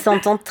 Qui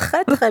s'entend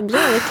très très bien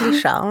avec les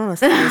chats.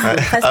 C'est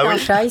presque un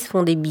chat, ils se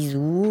font des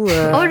bisous. Oh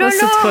là là,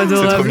 c'est trop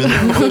adorable.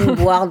 Ils viennent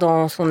boire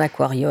dans son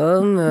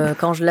aquarium.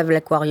 Quand je lave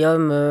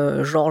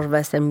l'aquarium, Georges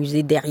va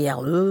s'amuser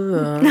derrière eux.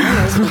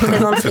 Ils sont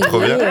très intrigués. C'est trop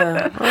bien.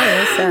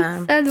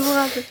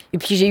 Adorable. Et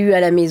puis j'ai eu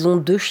à la maison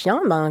 2 chiens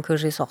que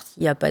j'ai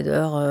sortis à pas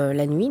d'heure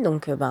la nuit.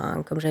 Donc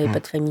comme j'avais pas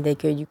de famille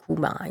d'accueil, du coup,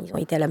 ils ont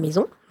été à la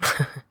maison.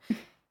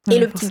 Et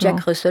le petit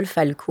Jack Russell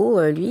Falco,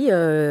 lui, il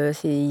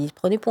se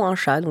prenait pour un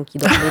chat, donc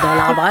il dormait dans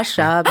l'arbre à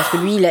chat, parce que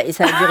lui,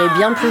 ça a duré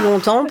bien plus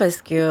longtemps,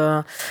 parce que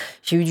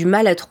j'ai eu du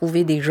mal à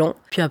trouver des gens.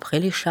 Puis après,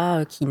 les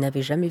chats qui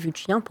n'avaient jamais vu de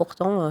chien,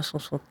 pourtant,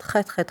 sont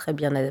très très très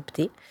bien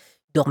adaptés.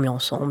 Ils dormaient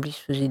ensemble, ils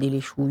se faisaient des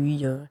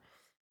léchouilles.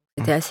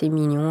 C'était assez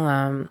mignon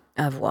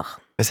à voir.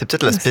 Mais c'est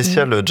peut-être la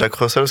spéciale Jack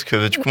Russell, parce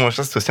que du coup, mon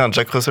chat, c'est aussi un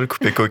Jack Russell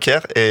coupé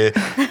cocker, et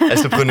elle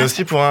se prenait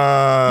aussi pour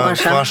un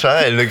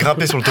chat, elle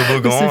grimpait sur le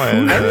toboggan.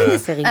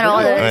 C'est rigolo.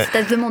 Alors,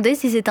 t'as demandé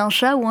si c'était un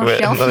chat ou un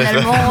chien,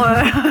 finalement.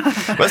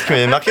 Moi, ce qui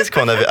m'avait marqué, c'est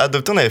qu'on avait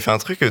adopté, on avait fait un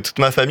truc, toute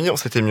ma famille, on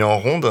s'était mis en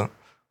ronde.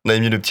 On avait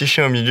mis le petit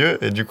chien au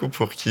milieu, et du coup,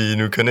 pour qu'ils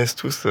nous connaissent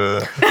tous,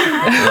 alors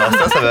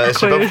je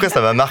sais pas pourquoi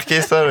ça m'a marqué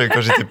ça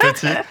quand j'étais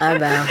petit.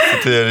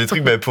 C'était les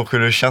trucs pour que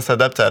le chien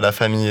s'adapte à la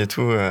famille et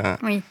tout.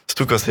 Oui.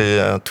 Surtout quand c'est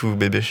un tout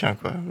bébé chien,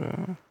 quoi.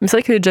 Mais c'est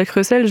vrai que les Jack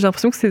Russell, j'ai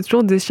l'impression que c'est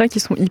toujours des chiens qui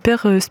sont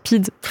hyper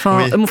speed.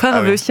 Mon frère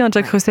avait aussi un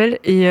Jack Russell,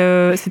 et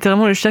c'était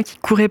vraiment le chien qui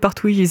courait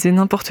partout, il faisait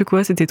n'importe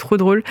quoi, c'était trop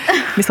drôle.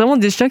 Mais c'est vraiment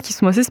des chiens qui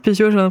sont assez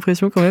spéciaux, j'ai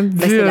l'impression, quand même.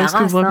 C'est la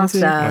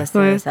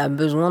race, ça a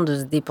besoin de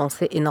se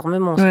dépenser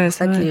énormément. C'est pour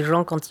ça que les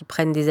gens, quand ils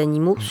prennent des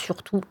animaux,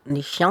 surtout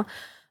les chiens,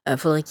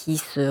 faudrait qu'ils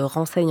se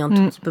renseignent un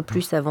tout petit peu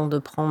plus avant de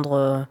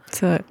prendre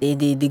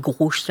des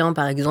gros chiens,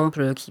 par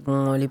exemple, qui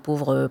vont, les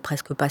pauvres,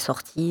 presque pas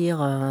sortir.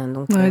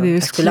 Donc,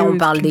 parce que là, on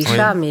parle des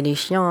chats, mais les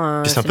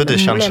chiens. Puis c'est un peu des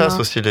chiens de chasse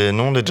aussi, les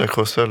noms des Jack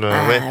Russell.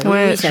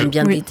 Oui, ça aime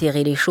bien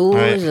déterrer les choses.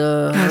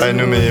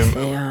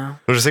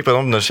 Nous, je sais que par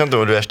exemple, notre chien,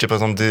 on lui achetait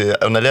par exemple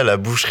on allait à la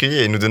boucherie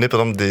et il nous donnait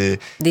par exemple des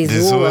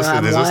os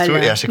et des os tout,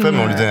 et à chaque fois,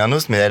 on lui donnait un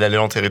os, mais elle allait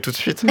l'enterrer tout de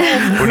suite.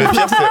 Ou le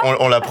pire, c'est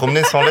on l'a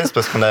promené sans laisse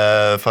parce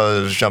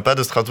je viens pas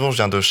de Strasbourg, je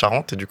viens de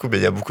Charente et du coup, il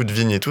y a beaucoup de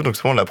vignes et tout, donc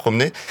souvent on l'a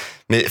promené,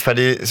 mais il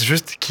fallait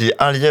juste qu'il y ait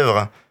un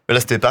lièvre. Là,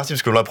 c'était parti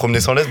parce qu'on l'a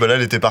promené sans laisse. Là,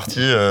 elle était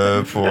partie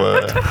pour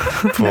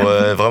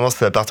vraiment,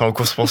 c'était parti en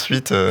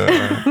course-poursuite.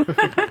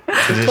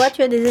 Toi,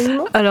 tu as des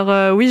animaux ?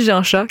 Alors, oui, j'ai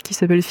un chat qui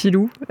s'appelle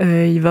Filou.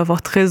 Il va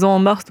avoir 13 ans en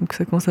mars, donc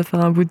ça commence à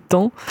faire un bout de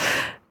temps.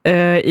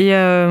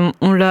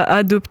 On l'a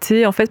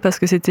adopté, en fait, parce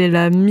que c'était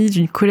l'ami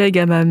d'une collègue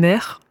à ma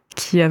mère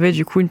qui avait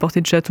du coup une portée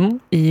de chaton.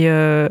 Et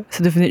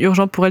ça devenait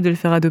urgent pour elle de le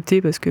faire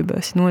adopter parce que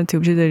sinon, elle était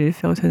obligée d'aller le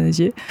faire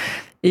euthanasier.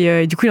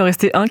 Et du coup, il en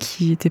restait un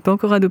qui n'était pas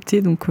encore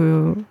adopté, donc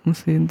on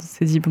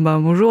s'est dit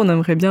bonjour, on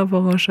aimerait bien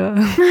avoir un chat.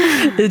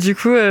 Et du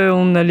coup,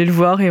 on allait le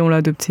voir et on l'a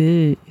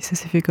adopté, et ça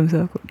s'est fait comme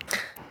ça, quoi.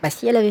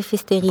 Si elle avait fait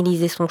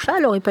stériliser son chat,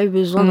 elle n'aurait pas eu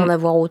besoin d'en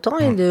avoir autant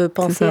et de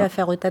penser à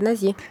faire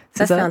euthanasier.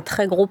 Ça, c'est un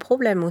très gros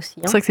problème aussi.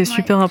 C'est vrai que c'est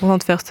super important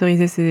de faire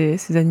stériliser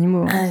ces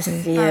animaux.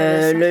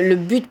 Le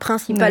but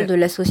principal de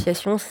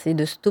l'association, c'est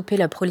de stopper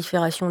la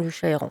prolifération du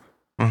chat errant.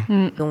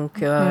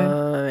 Donc,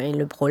 et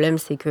le problème,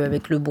 c'est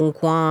qu'avec le Bon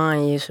Coin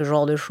et ce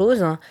genre de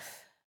choses,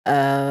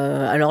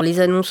 alors les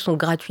annonces sont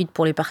gratuites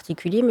pour les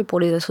particuliers, mais pour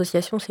les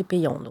associations, c'est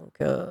payant. Donc,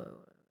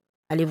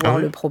 allez voir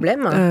le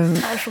problème.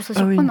 Je trouve ça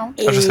surprenant.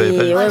 Je savais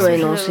pas.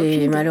 Non,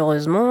 c'est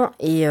malheureusement.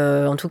 Et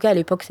en tout cas, à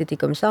l'époque, c'était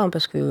comme ça,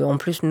 parce que en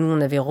plus, nous, on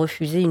avait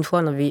refusé une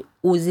fois, on avait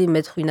osé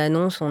mettre une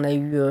annonce, on a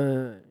eu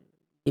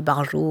des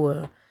barjots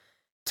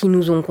qui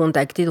nous ont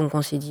contactés, donc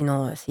on s'est dit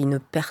non, c'est une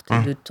perte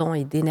de temps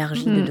et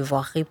d'énergie de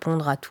devoir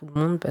répondre à tout le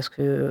monde, parce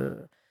que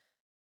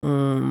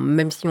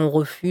même si on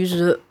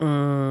refuse,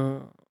 on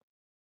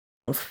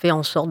fait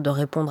en sorte de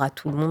répondre à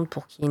tout le monde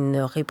pour qu'il y ait une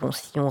réponse.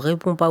 Si on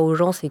répond pas aux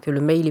gens, c'est que le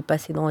mail est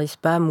passé dans les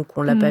spams ou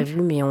qu'on l'a pas vu,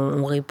 mais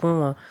on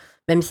répond,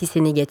 même si c'est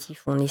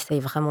négatif, on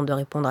essaye vraiment de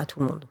répondre à tout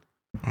le monde.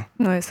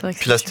 Ouais, c'est vrai que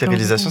puis la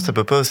stérilisation, ça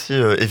peut pas aussi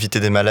éviter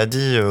des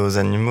maladies aux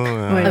animaux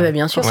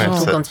bien sûr,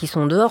 surtout quand ils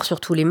sont dehors,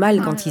 surtout les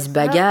mâles, quand ils se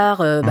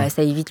bagarrent,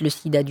 ça évite le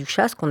sida du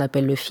chat, ce qu'on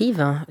appelle le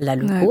FIV, la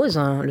leucose,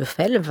 le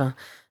FELV.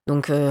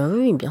 Donc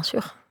oui, bien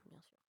sûr.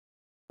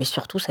 Mais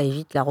surtout, ça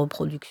évite la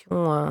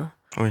reproduction.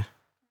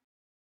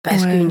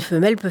 Parce qu'une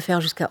femelle peut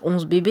faire jusqu'à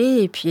 11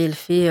 bébés, et puis elle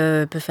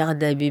peut faire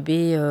des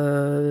bébés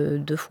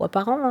 2 fois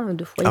par an,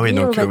 2 fois et demi,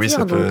 donc on va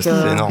dire. Donc,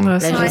 c'est énorme. La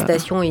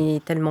gestation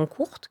est tellement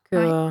courte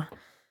que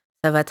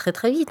ça va très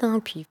très vite,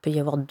 puis il peut y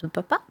avoir 2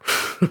 papas.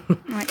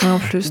 En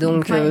plus.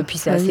 Donc, puis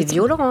c'est assez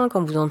violent,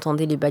 quand vous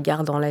entendez les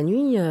bagarres dans la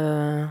nuit,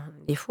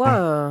 des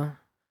fois,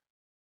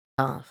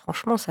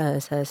 franchement,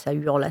 ça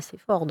hurle assez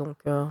fort. Donc,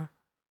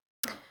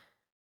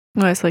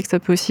 c'est vrai que ça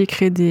peut aussi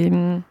créer des...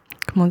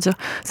 Comment dire,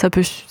 c'est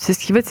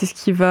ce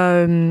qui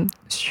va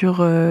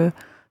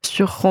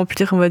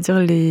sur-remplir, on va dire,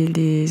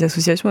 les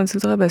associations,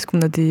 etc. Parce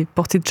qu'on a des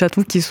portées de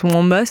chatons qui sont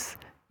en masse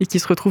et qui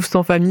se retrouvent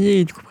sans famille,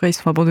 et du coup après ils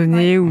sont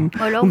abandonnés ou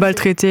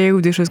maltraités ou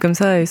des choses comme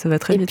ça, et ça va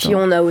très vite. Et puis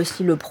on a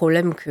aussi le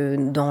problème que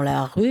dans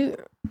la rue,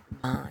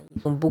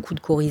 ils ont beaucoup de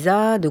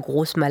coryza, de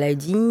grosses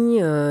maladies,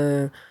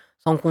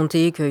 sans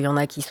compter qu'il y en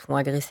a qui se font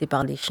agresser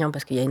par des chiens,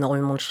 parce qu'il y a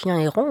énormément de chiens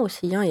errants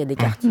aussi. Il y a des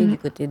quartiers du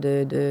côté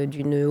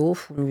du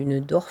Neuhof ou du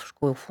Neudorf, je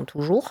crois, font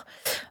toujours,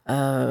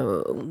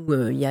 où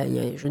il y a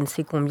je ne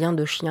sais combien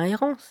de chiens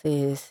errants.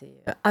 C'est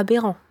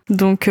aberrant.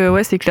 Donc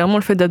c'est clairement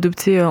le fait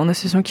d'adopter en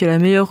association qui est la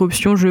meilleure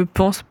option, je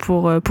pense,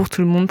 pour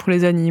tout le monde, pour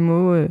les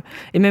animaux.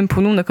 Et même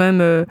pour nous, on a quand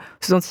même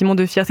ce sentiment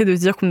de fierté de se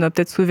dire qu'on a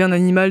peut-être sauvé un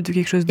animal de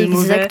quelque chose de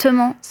mauvais.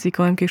 Exactement. C'est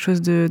quand même quelque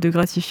chose de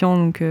gratifiant,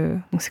 donc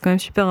c'est quand même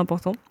super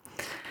important.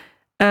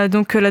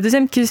 Donc la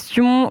deuxième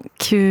question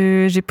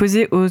que j'ai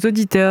posée aux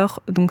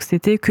auditeurs, donc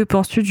c'était: que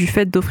penses-tu du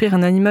fait d'offrir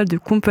un animal de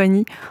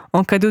compagnie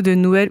en cadeau de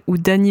Noël ou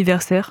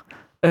d'anniversaire,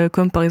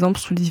 comme par exemple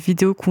sur les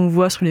vidéos qu'on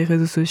voit sur les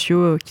réseaux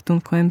sociaux qui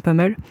tournent quand même pas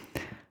mal.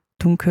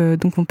 Donc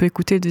on peut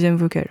écouter le deuxième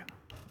vocal.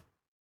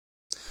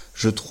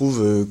 Je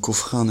trouve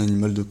qu'offrir un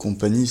animal de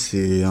compagnie,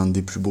 c'est un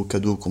des plus beaux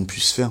cadeaux qu'on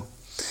puisse faire,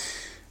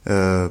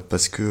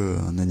 parce que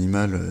un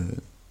animal,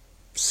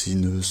 c'est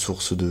une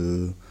source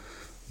de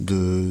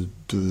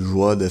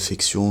joie,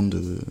 d'affection,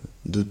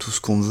 de tout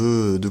ce qu'on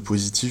veut de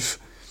positif.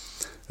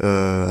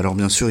 Alors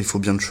bien sûr, il faut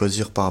bien le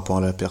choisir par rapport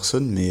à la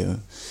personne, mais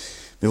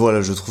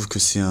voilà, je trouve que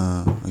c'est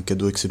un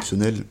cadeau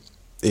exceptionnel.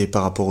 Et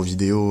par rapport aux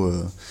vidéos,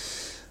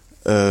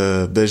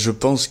 je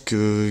pense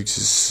que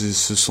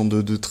ce sont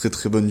de très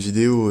très bonnes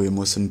vidéos, et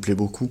moi ça me plaît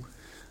beaucoup.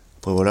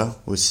 Après voilà,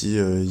 aussi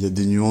il y a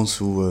des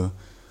nuances où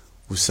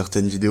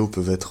certaines vidéos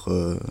peuvent être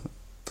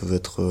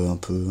un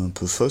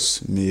peu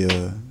fausses, mais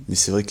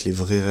c'est vrai que les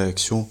vraies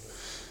réactions,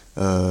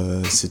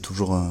 c'est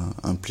toujours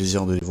un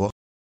plaisir de les voir.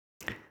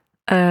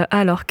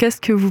 Alors, qu'est-ce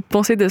que vous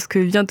pensez de ce que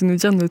vient de nous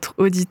dire notre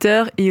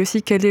auditeur, et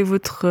aussi quel est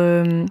votre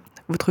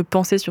votre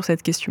pensée sur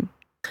cette question?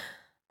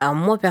 Alors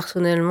moi,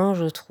 personnellement,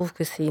 je trouve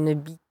que c'est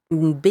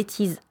une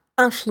bêtise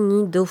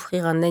infinie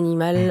d'offrir un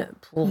animal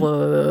pour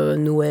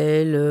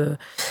Noël,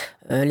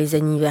 les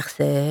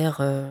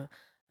anniversaires.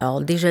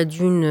 Alors déjà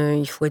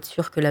il faut être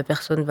sûr que la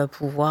personne va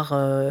pouvoir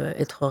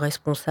être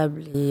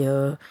responsable et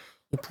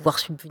pouvoir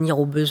subvenir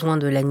aux besoins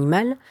de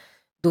l'animal.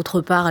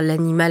 D'autre part,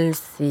 l'animal,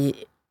 c'est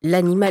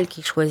l'animal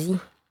qui choisit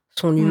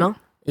son humain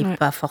et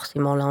pas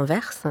forcément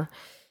l'inverse.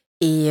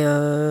 Et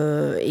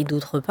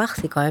d'autre part,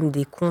 c'est quand même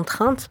des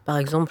contraintes. Par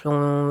exemple,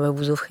 on va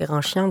vous offrir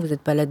un chien, vous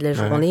n'êtes pas là de la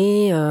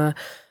journée.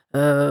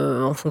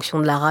 En fonction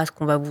de la race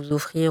qu'on va vous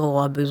offrir,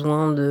 aura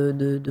besoin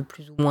de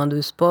plus ou moins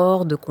de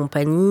sport, de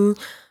compagnie.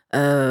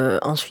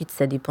 Ensuite,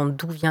 ça dépend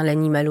d'où vient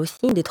l'animal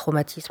aussi, des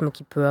traumatismes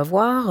qu'il peut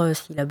avoir,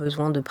 s'il a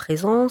besoin de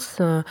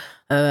présence.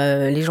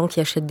 Les gens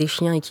qui achètent des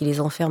chiens et qui les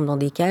enferment dans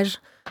des cages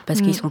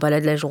parce qu'ils sont pas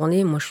là de la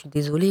journée, moi je suis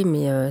désolée,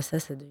 mais ça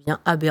devient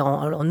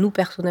aberrant. Alors nous,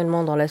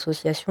 personnellement, dans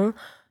l'association,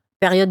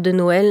 période de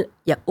Noël,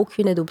 il n'y a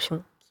aucune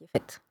adoption qui est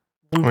faite.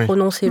 Vous me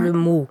prononcez le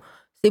mot,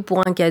 c'est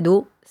pour un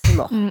cadeau, c'est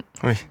mort.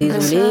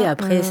 Désolée,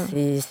 après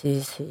c'est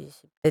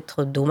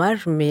peut-être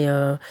dommage, mais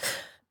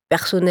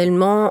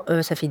personnellement,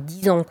 ça fait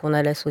 10 ans qu'on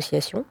a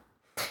l'association.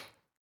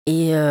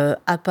 Et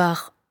à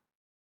part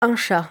un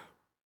chat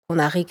qu'on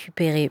a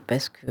récupéré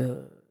parce que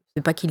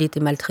c'est pas qu'il était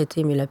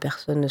maltraité, mais la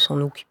personne ne s'en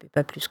occupait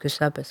pas plus que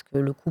ça parce que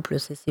le couple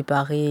s'est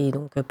séparé, et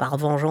donc par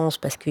vengeance,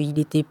 parce qu'il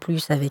était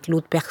plus avec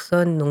l'autre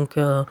personne, donc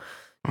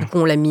du coup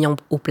on l'a mis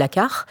au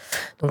placard.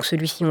 Donc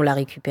celui-ci, on l'a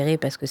récupéré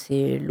parce que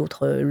c'est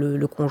l'autre,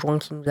 le conjoint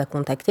qui nous a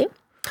contactés.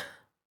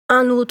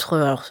 Un autre,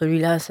 alors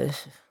celui-là, c'est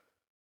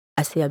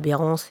assez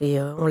aberrant,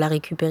 on l'a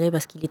récupéré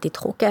parce qu'il était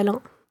trop câlin.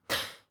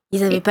 Ils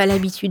n'avaient pas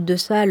l'habitude de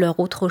ça, leur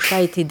autre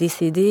chat était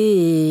décédé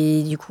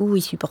et du coup,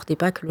 ils supportaient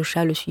pas que le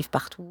chat le suive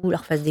partout,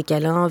 leur fasse des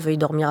câlins, veuille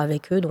dormir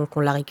avec eux, donc on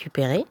l'a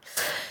récupéré.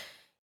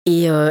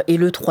 Et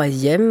le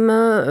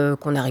troisième,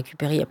 qu'on a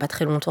récupéré il n'y a pas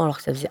très longtemps, alors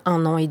que ça faisait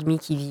 1 an et demi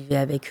qu'ils vivaient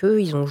avec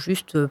eux, ils ont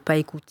juste pas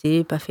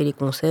écouté, pas fait les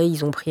conseils,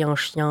 ils ont pris un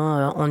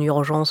chien en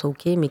urgence,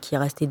 ok, mais qui est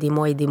resté des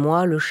mois et des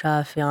mois, le chat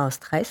a fait un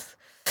stress,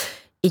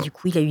 et du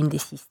coup, il a eu une des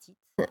cystites.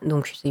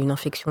 Donc c'est une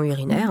infection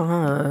urinaire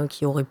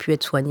qui aurait pu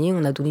être soignée.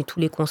 On a donné tous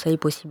les conseils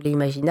possibles et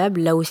imaginables.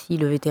 Là aussi,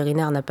 le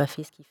vétérinaire n'a pas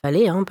fait ce qu'il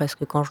fallait, parce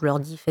que quand je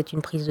leur dis faites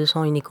une prise de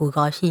sang, une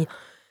échographie,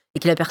 et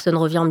que la personne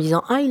revient en me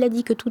disant il a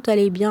dit que tout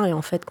allait bien, et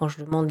en fait quand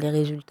je demande les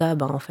résultats,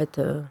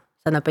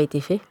 ça n'a pas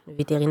été fait. Le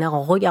vétérinaire,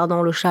 en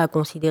regardant le chat, a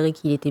considéré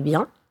qu'il était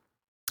bien.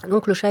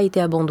 Donc le chat a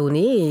été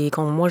abandonné, et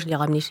quand moi je l'ai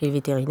ramené chez le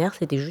vétérinaire,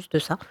 c'était juste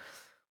ça.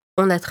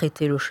 On a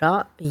traité le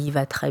chat, et il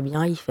va très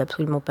bien, il fait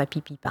absolument pas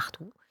pipi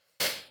partout.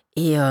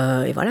 Et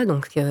voilà,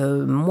 donc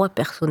moi,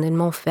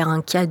 personnellement, faire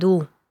un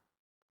cadeau,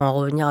 pour en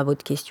revenir à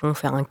votre question,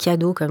 faire un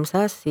cadeau comme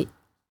ça, c'est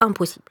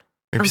impossible.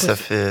 Et puis ça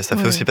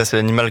fait aussi passer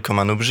l'animal comme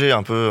un objet,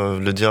 un peu,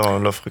 le dire, on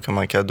l'offre comme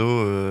un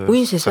cadeau.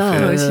 Oui, c'est ça.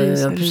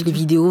 Aussi, en plus, les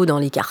vidéos dans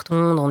les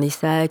cartons, dans les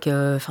sacs,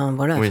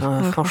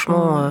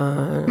 franchement,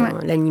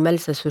 l'animal,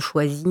 ça se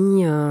choisit.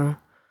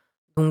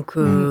 Donc,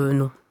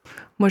 non.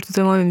 Moi, j'ai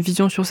totalement la même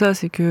vision sur ça.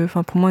 C'est que,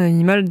 pour moi, un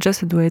animal, déjà,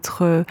 ça doit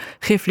être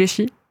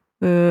réfléchi.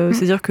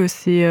 C'est-à-dire que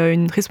c'est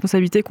une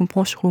responsabilité qu'on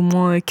prend sur au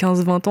moins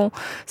 15-20 ans.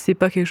 C'est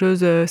pas quelque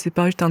chose, c'est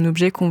pas juste un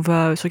objet sur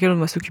lequel on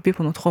va s'occuper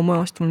pendant 3 mois.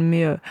 Ensuite, on le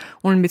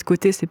met de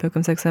côté. C'est pas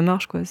comme ça que ça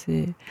marche, quoi.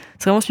 C'est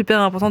vraiment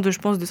super important, je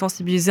pense, de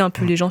sensibiliser un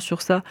peu les gens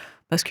sur ça.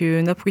 Parce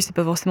que pour lui, c'est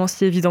pas forcément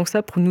si évident que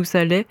ça. Pour nous,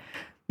 ça l'est.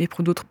 Mais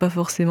pour d'autres, pas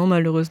forcément,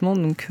 malheureusement.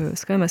 Donc,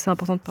 c'est quand même assez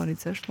important de parler de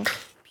ça, je pense.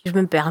 Puis, je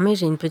me permets,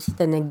 j'ai une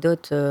petite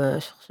anecdote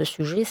sur ce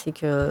sujet. C'est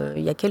qu'il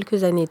y a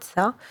quelques années de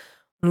ça,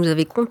 nous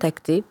avait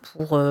contacté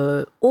pour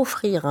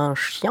offrir un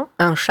chat,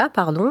 à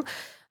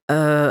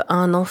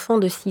un enfant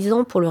de 6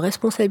 ans pour le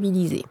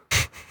responsabiliser.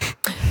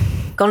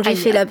 Quand j'ai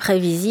fait la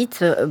prévisite,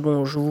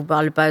 je vous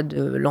parle pas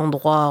de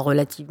l'endroit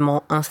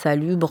relativement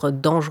insalubre,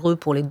 dangereux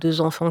pour les 2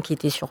 enfants qui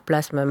étaient sur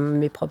place, même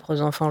mes propres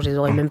enfants, je les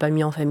aurais même pas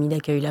mis en famille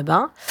d'accueil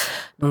là-bas.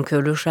 Donc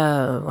le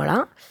chat,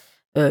 voilà.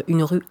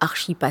 Une rue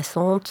archi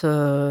passante,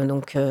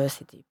 donc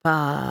c'était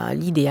pas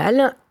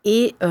l'idéal.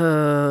 Et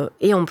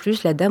en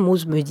plus, la dame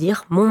ose me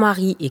dire, mon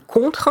mari est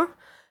contre,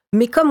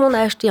 mais comme on a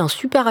acheté un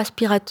super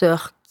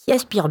aspirateur qui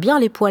aspire bien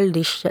les poils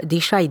des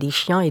chats et des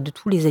chiens et de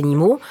tous les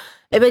animaux,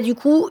 du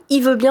coup,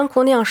 il veut bien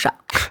qu'on ait un chat.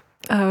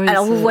 Ah oui,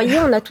 alors vous voyez,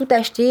 on a tout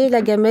acheté,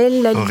 la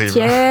gamelle, la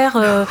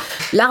litière,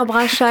 l'arbre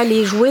à chat,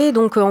 les jouets,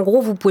 donc en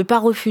gros, vous pouvez pas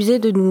refuser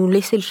de nous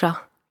laisser le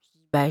chat.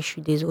 Je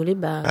suis désolée.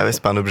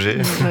 C'est pas un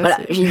objet. Voilà,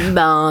 j'ai dit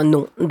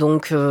non.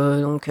 Donc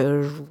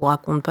je vous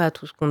raconte pas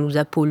tout ce qu'on nous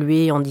a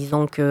pollué en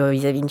disant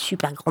qu'ils avaient une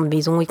super grande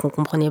maison et qu'on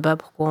comprenait pas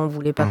pourquoi on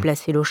voulait pas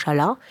placer le chat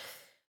là.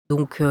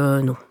 Donc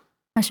non.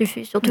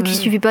 Surtout qu'il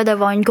suffit pas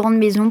d'avoir une grande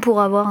maison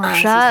pour avoir un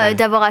chat,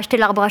 d'avoir acheté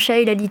l'arbre à chat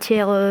et la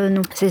litière,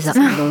 non. C'est ça.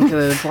 Donc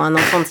pour un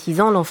enfant de 6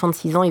 ans, l'enfant de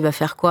 6 ans, il va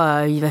faire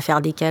quoi ? Il va faire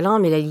des câlins,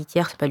 mais la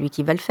litière, c'est pas lui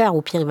qui va le faire.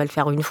 Au pire, il va le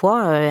faire une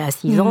fois, à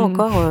 6 ans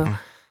encore.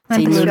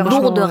 C'est une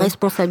lourde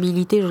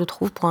responsabilité, je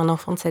trouve, pour un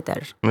enfant de cet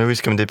âge. Mais oui,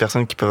 c'est comme des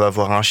personnes qui peuvent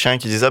avoir un chien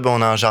qui disent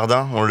on a un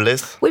jardin, on le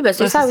laisse. Oui,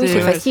 c'est ça,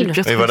 c'est facile.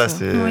 Et voilà,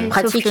 c'est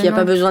pratique, il n'y a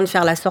pas besoin de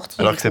faire la sortie.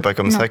 Alors que c'est pas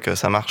comme ça que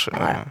ça marche.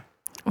 Voilà.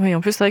 Oui,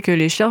 en plus, c'est vrai que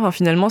les chiens,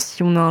 finalement,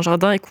 si on a un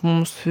jardin et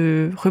qu'on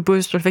se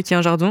repose sur le fait qu'il y a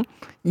un jardin,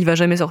 il va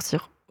jamais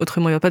sortir.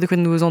 Autrement, il va pas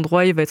découvrir de nouveaux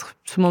endroits, il va être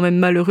sûrement même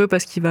malheureux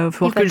parce qu'il va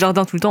voir que le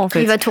jardin tout le temps, en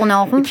fait. Il va tourner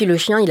en rond. Et puis le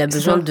chien, il a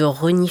besoin de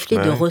renifler,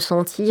 de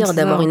ressentir,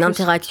 d'avoir une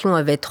interaction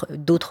avec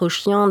d'autres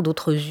chiens,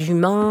 d'autres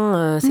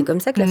humains. C'est comme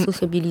ça que la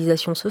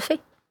sociabilisation se fait.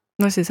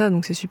 Ouais, c'est ça,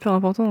 donc c'est super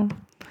important.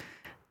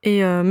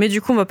 Et mais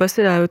du coup, on va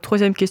passer à la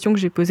troisième question que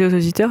j'ai posée aux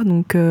auditeurs.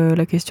 Donc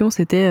la question,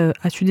 c'était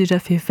as-tu déjà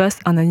fait face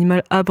à un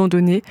animal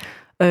abandonné ?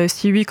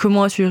 Si oui,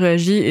 comment as-tu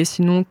réagi ? Et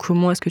sinon,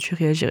 comment est-ce que tu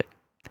réagirais ?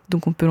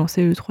 Donc on peut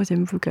lancer le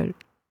troisième vocal.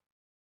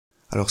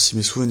 Alors si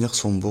mes souvenirs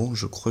sont bons,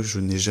 je crois que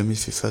je n'ai jamais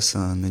fait face à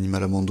un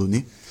animal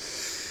abandonné.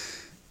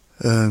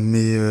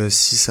 Mais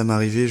si ça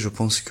m'arrivait, je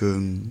pense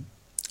que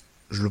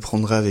je le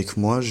prendrais avec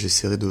moi.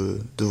 J'essaierais de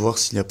voir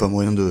s'il n'y a pas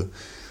moyen de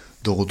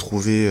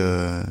retrouver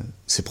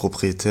ses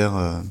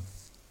propriétaires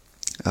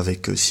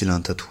avec s'il a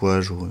un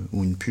tatouage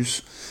ou une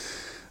puce.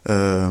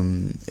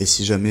 Et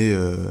si jamais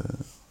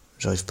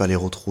j'arrive pas à les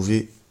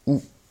retrouver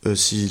ou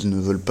s'ils ne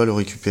veulent pas le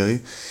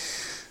récupérer,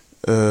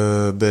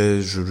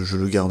 je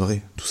le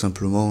garderai tout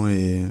simplement.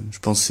 Et je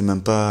pense que c'est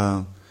même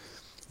pas,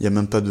 il y a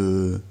même pas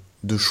de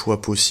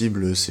choix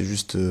possible. C'est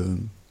juste,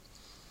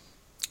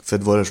 en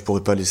fait voilà, je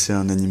pourrais pas laisser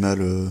un animal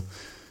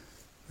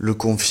le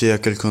confier à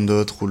quelqu'un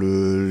d'autre ou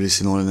le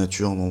laisser dans la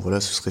nature. Bon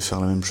voilà, ce serait faire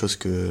la même chose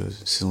que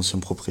ses anciens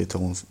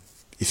propriétaires ont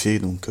fait,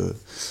 donc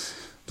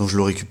je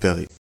le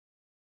récupérerai.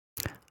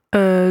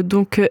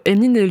 Donc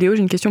Emeline et Léo,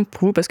 j'ai une question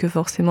pour vous parce que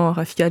forcément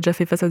Rafika a déjà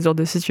fait face à ce genre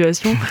de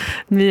situation.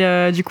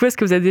 Mais du coup, est-ce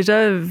que vous avez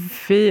déjà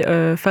fait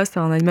face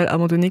à un animal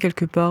abandonné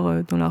quelque part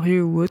dans la rue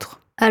ou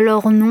autre ?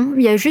 Alors non,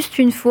 il y a juste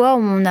une fois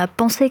où on a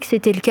pensé que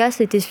c'était le cas,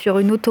 c'était sur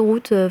une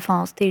autoroute,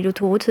 c'était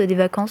l'autoroute des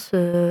vacances,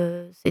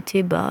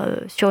 c'était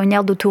sur une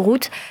aire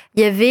d'autoroute.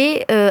 Il y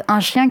avait un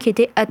chien qui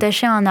était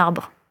attaché à un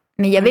arbre,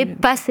 mais il n'y avait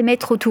pas ses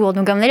maîtres autour.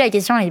 Donc à un moment donné, la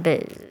question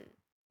est...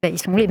 ils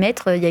sont où les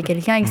maîtres, il y a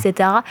quelqu'un,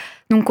 etc.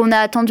 Donc on a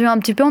attendu un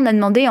petit peu, on a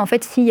demandé en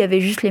fait s'il y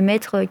avait juste les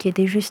maîtres qui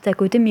étaient juste à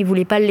côté, mais ils ne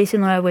voulaient pas le laisser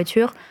dans la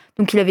voiture.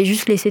 Donc il avait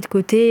juste laissé de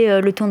côté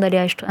le temps d'aller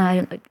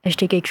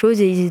acheter quelque chose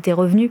et ils étaient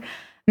revenus.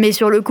 Mais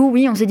sur le coup,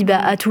 oui, on s'est dit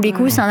à tous les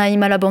coups, c'est un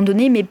animal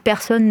abandonné, mais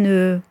personne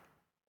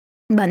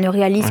ne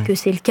réalise que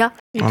c'est le cas.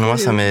 Moi,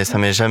 ça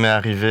m'est jamais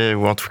arrivé,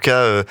 ou en tout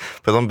cas,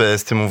 par exemple,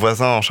 c'était mon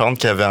voisin en Charente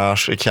qui a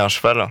un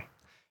cheval.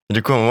 Et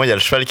du coup, à un moment, il y a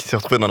le cheval qui s'est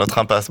retrouvé dans notre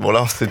impasse. Bon,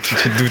 là, on s'est tout de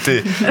suite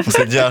douté. On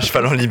s'est dit, un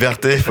cheval en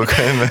liberté, faut quand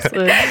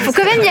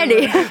même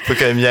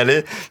y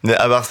aller. Mais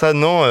à part ça,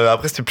 non.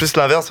 Après, c'était plus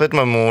l'inverse. En fait,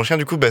 moi, mon chien,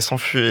 du coup,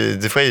 s'enfuit. Et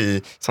des fois,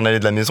 il s'en allait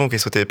de la maison, qu'il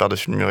sautait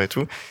par-dessus le mur et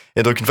tout.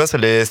 Et donc, une fois,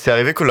 c'est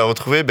arrivé qu'on l'a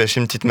retrouvé chez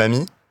une petite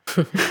mamie.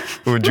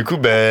 Où, du coup,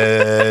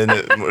 je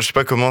sais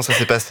pas comment ça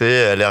s'est passé.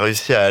 Elle a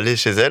réussi à aller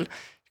chez elle.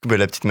 Du coup,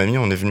 la petite mamie,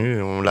 on est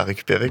venu, on l'a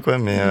récupérée, quoi.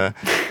 Mais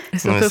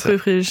c'est un peu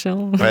pris le chien.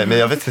 Ouais,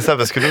 mais en fait, c'est ça,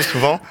 parce que nous,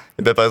 souvent,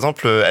 par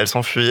exemple, elle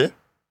s'enfuyait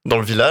dans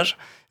le village,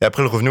 et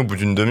après, elle revenait au bout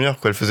d'une demi-heure,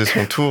 quoi. Elle faisait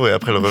son tour, et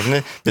après, elle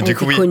revenait. Mais du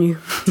coup, oui, connue.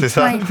 C'est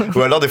ça. Ouais.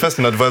 Ou alors, des fois,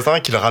 c'est notre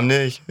voisin qui l'a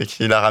ramené, et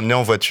qui l'a ramené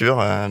en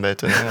voiture.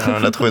 Tenez, on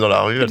l'a trouvé dans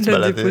la rue, elle se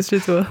baladait. Chez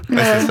toi.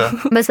 Ouais, c'est ça.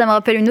 Ça me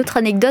rappelle une autre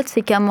anecdote,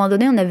 c'est qu'à un moment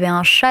donné, on avait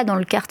un chat dans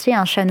le quartier,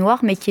 un chat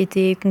noir, mais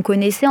qu'on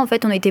connaissait. En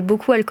fait, on était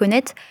beaucoup à le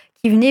connaître,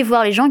 qui venait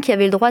voir les gens qui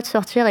avaient le droit de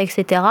sortir,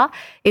 etc.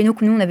 Et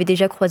donc, nous, on avait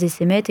déjà croisé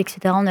ses maîtres, etc.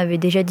 On avait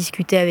déjà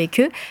discuté avec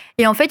eux.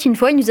 Et en fait, une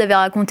fois, ils nous avaient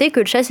raconté que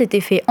le chat s'était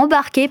fait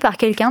embarquer par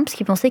quelqu'un parce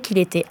qu'il pensait qu'il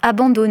était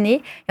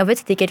abandonné. Et en fait,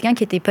 c'était quelqu'un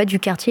qui n'était pas du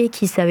quartier et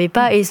qui ne savait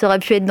pas. Et ça aurait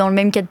pu être dans le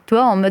même cas de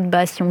toi, en mode,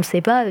 si on ne le sait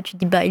pas, tu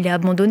te dis, il est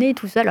abandonné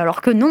tout seul. Alors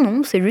que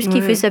non, c'est juste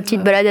qu'il fait sa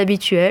petite balade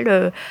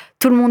habituelle.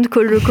 Tout le monde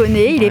le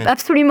connaît. Il n'est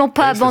absolument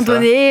pas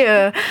abandonné.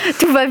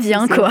 Tout va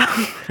bien, quoi.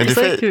 Mais des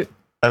fois...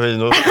 Ah mais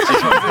non.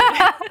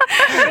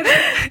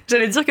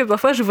 J'allais dire que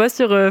parfois je vois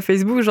sur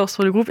Facebook, genre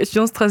sur le groupe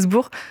étudiants de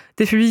Strasbourg,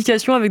 des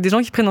publications avec des gens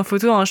qui prennent en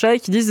photo un chat et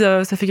qui disent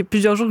ça fait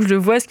plusieurs jours que je le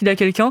vois, est-ce qu'il a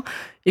quelqu'un ?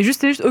 Et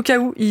juste au cas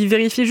où, ils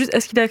vérifient juste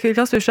est-ce qu'il a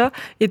quelqu'un ce chat ?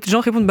 Et les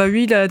gens répondent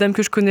oui, la dame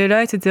que je connais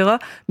là, etc.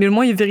 Mais au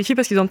moins ils vérifient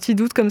parce qu'ils ont un petit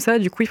doute comme ça,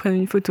 du coup ils prennent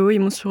une photo, ils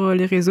montent sur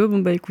les réseaux,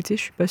 écoutez,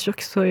 je suis pas sûre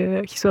qu'il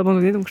soit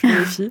abandonné donc je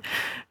vérifie.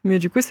 Mais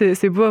du coup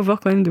c'est beau à voir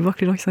quand même de voir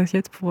que les gens qui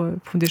s'inquiètent pour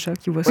des chats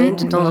qui voient ça. Oui,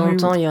 de temps en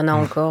temps il y en a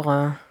encore...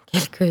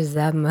 Quelques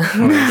âmes.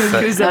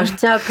 Alors, je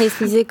tiens à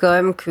préciser quand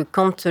même que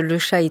quand le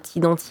chat est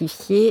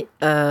identifié,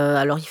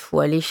 alors il faut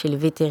aller chez le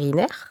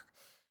vétérinaire.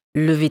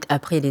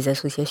 Après, les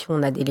associations,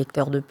 on a des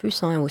lecteurs de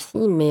puces aussi,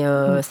 mais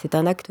c'est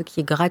un acte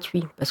qui est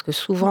gratuit. Parce que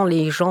souvent,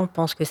 les gens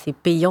pensent que c'est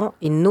payant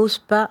et n'osent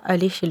pas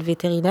aller chez le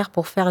vétérinaire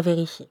pour faire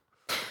vérifier.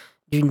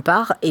 D'une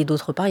part, et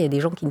d'autre part, il y a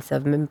des gens qui ne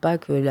savent même pas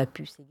que la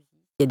puce existe.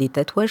 Il y a des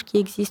tatouages qui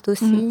existent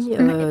aussi.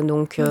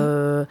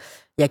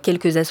 Il y a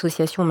quelques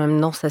associations,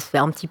 maintenant ça se fait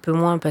un petit peu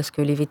moins parce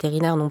que les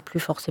vétérinaires n'ont plus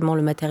forcément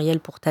le matériel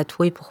pour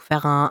tatouer, pour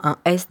faire un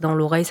S dans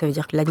l'oreille, ça veut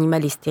dire que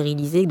l'animal est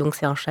stérilisé, donc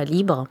c'est un chat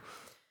libre.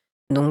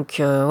 Donc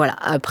voilà.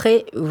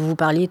 Après, vous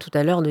parliez tout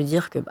à l'heure de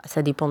dire que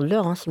ça dépend de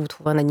l'heure. Si vous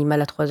trouvez un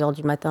animal à 3h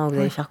du matin, vous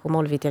allez faire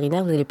comment le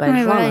vétérinaire ? Vous n'allez pas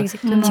le joindre. Voilà,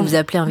 si vous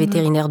appelez un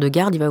vétérinaire de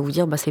garde, il va vous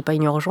dire c'est pas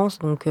une urgence,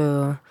 donc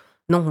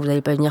non, vous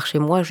n'allez pas venir chez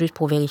moi juste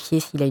pour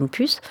vérifier s'il a une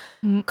puce.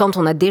 Quand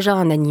on a déjà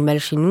un animal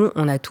chez nous,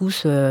 on a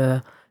tous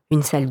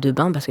une salle de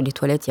bain, parce que les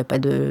toilettes, il n'y a pas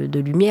de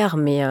lumière,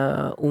 mais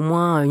au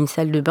moins une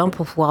salle de bain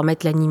pour pouvoir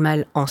mettre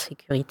l'animal en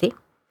sécurité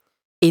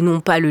et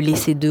non pas le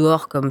laisser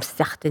dehors comme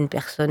certaines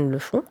personnes le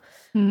font.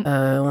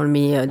 On le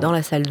met dans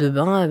la salle de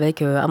bain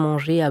avec à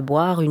manger, à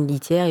boire, une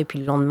litière, et puis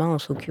le lendemain, on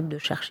s'occupe de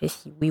chercher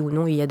si oui ou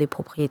non il y a des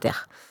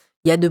propriétaires.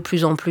 Il y a de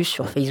plus en plus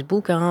sur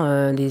Facebook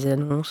des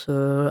annonces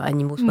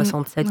animaux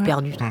 67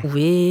 perdus,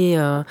 trouvés.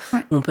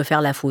 Où on peut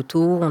faire la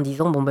photo en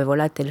disant bon ben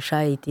voilà, tel chat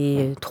a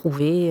été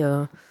trouvé.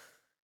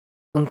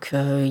 Donc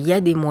il y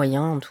a des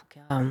moyens en tout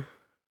cas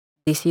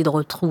d'essayer de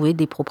retrouver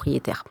des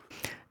propriétaires.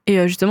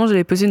 Et justement,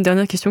 j'allais poser une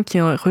dernière question qui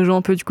rejoint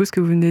un peu du coup ce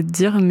que vous venez de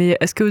dire, mais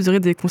est-ce que vous aurez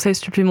des conseils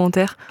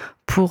supplémentaires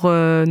pour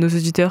nos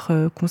auditeurs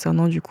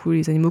concernant du coup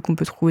les animaux qu'on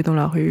peut trouver dans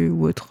la rue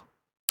ou autre?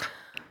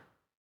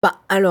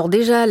 Alors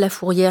déjà, la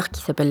fourrière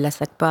qui s'appelle la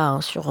SACPA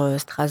sur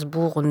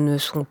Strasbourg ne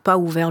sont pas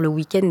ouverts le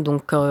week-end,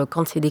 donc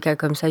quand c'est des cas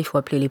comme ça, il faut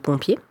appeler les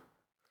pompiers.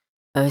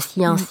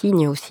 S'il y a un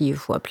signe aussi, il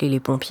faut appeler les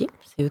pompiers,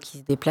 c'est eux qui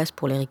se déplacent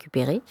pour les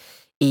récupérer.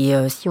 Et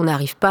si on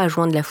n'arrive pas à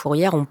joindre la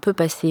fourrière, on peut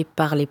passer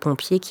par les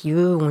pompiers qui,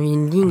 eux, ont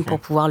une ligne pour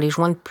pouvoir les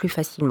joindre plus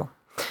facilement.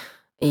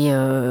 Et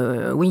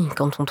oui,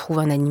 quand on trouve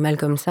un animal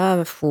comme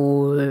ça,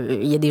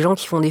 il y a des gens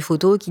qui font des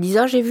photos, qui disent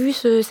 « Ah, j'ai vu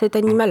cet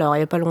animal ». Alors, il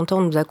n'y a pas longtemps,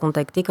 on nous a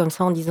contactés comme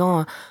ça en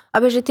disant « Ah,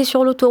 ben j'étais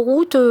sur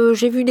l'autoroute,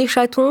 j'ai vu des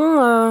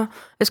chatons,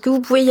 est-ce que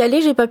vous pouvez y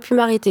aller? J'ai pas pu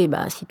m'arrêter. »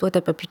 Si toi,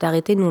 t'as pas pu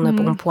t'arrêter, nous, on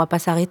ne pourra pas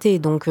s'arrêter.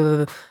 Donc,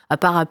 à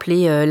part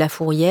appeler la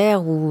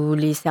fourrière ou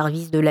les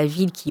services de la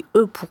ville qui,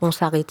 eux, pourront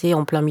s'arrêter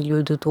en plein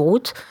milieu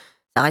d'autoroute,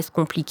 ça reste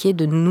compliqué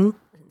de nous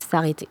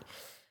s'arrêter.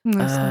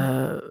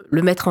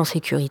 Le mettre en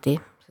sécurité.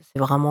 C'est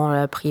vraiment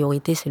la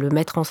priorité, c'est le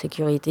mettre en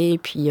sécurité et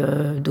puis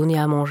donner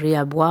à manger,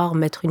 à boire,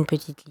 mettre une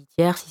petite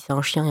litière. Si c'est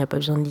un chien, il n'y a pas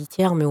besoin de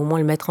litière, mais au moins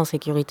le mettre en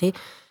sécurité.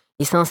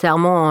 Et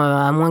sincèrement,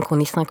 à moins qu'on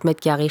ait 5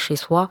 mètres carrés chez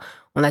soi,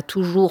 on a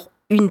toujours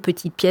une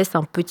petite pièce,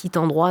 un petit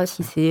endroit.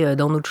 Si c'est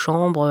dans notre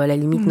chambre, à la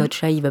limite, notre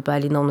chat, il ne va pas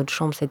aller dans notre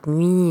chambre cette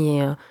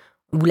nuit.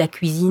 Ou la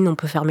cuisine, on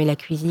peut fermer la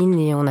cuisine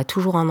et on a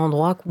toujours un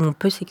endroit où on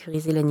peut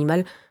sécuriser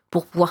l'animal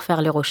pour pouvoir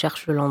faire les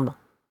recherches le lendemain.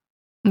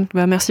 Donc,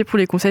 merci pour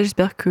les conseils.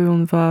 J'espère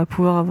qu'on va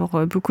pouvoir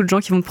avoir beaucoup de gens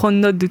qui vont prendre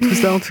note de tout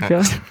ça, en tout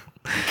cas.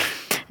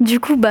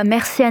 Du coup,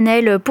 merci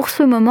Annelle pour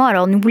ce moment.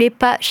 Alors n'oubliez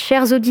pas,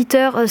 chers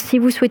auditeurs, si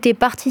vous souhaitez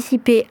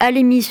participer à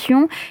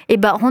l'émission,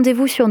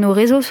 rendez-vous sur nos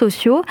réseaux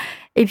sociaux.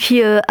 Et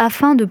puis,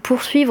 afin de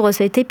poursuivre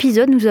cet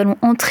épisode, nous allons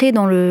entrer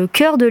dans le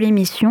cœur de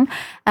l'émission.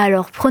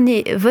 Alors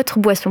prenez votre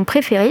boisson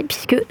préférée,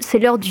 puisque c'est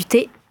l'heure du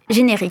thé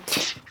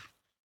générique.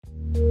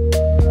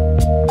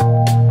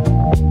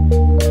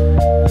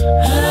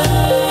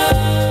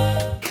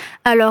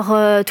 Alors,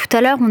 tout à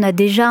l'heure, on a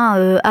déjà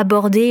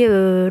abordé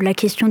la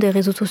question des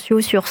réseaux sociaux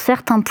sur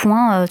certains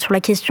points, sur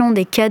la question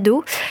des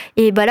cadeaux.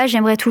 Et là,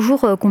 j'aimerais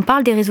toujours qu'on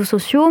parle des réseaux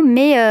sociaux,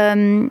 mais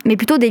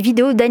plutôt des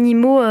vidéos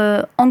d'animaux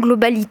en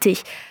globalité.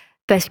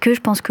 Parce que je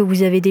pense que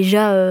vous avez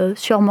déjà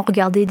sûrement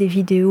regardé des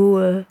vidéos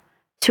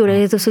sur les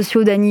réseaux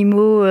sociaux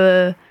d'animaux.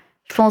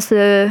 Je pense...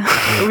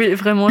 Oui,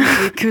 vraiment,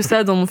 j'ai que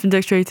ça dans mon fil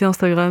d'actualité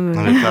Instagram,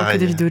 que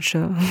des vidéos de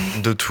chats.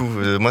 De tout.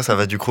 Moi, ça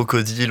va du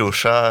crocodile au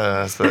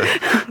chat.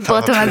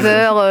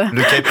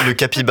 Le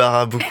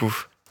capybara,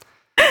 beaucoup.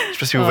 Je sais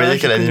pas si vous voyez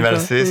quel animal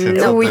c'est. C'est une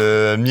sorte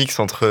de mix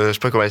entre... Je sais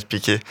pas comment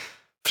expliquer.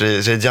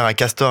 J'allais dire un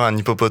castor, un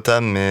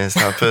hippopotame, mais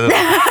c'est un peu...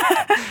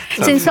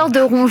 c'est une sorte de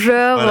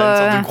rongeur.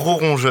 Voilà, une sorte de gros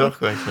rongeur,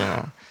 quoi.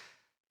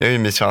 Oui,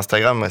 mais sur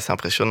Instagram, c'est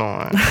impressionnant.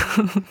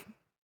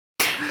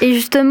 Et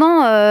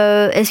justement,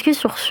 est-ce que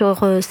sur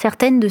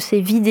certaines de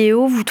ces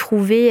vidéos,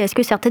 est-ce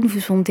que certaines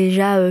vous ont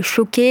déjà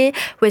choquées,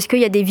 ou est-ce qu'il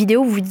y a des vidéos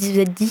où vous vous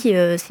êtes dit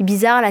c'est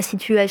bizarre la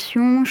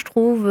situation, je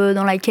trouve,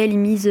 dans laquelle ils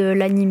misent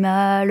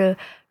l'animal,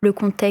 le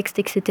contexte,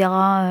 etc.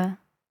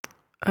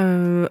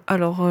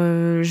 Alors,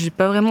 j'ai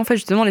pas vraiment fait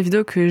justement les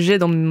vidéos que j'ai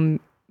dans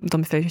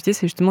mes facultés,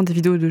 c'est justement des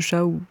vidéos de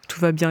chats où tout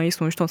va bien, ils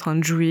sont juste en train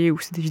de jouer, ou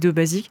c'est des vidéos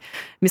basiques.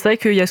 Mais c'est vrai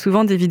qu'il y a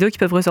souvent des vidéos qui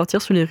peuvent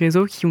ressortir sur les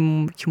réseaux qui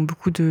ont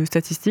beaucoup de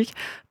statistiques,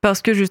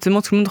 parce que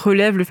justement tout le monde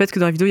relève le fait que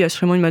dans la vidéo il y a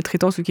sûrement une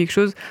maltraitance ou quelque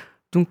chose.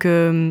 Donc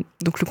le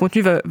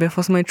contenu va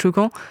forcément être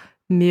choquant,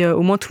 mais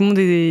au moins tout le monde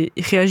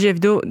réagit à la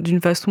vidéo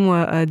d'une façon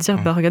à dire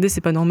regardez, c'est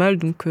pas normal.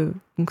 Donc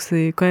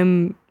c'est quand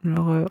même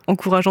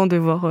encourageant de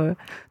voir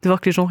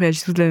que les gens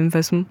réagissent tous de la même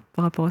façon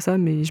par rapport à ça.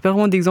 Mais j'ai pas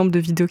vraiment d'exemple de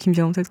vidéos qui me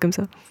viennent en tête comme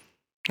ça.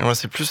 Ouais,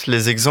 c'est plus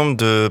les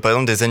exemples par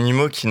exemple, des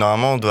animaux qui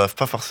normalement doivent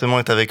pas forcément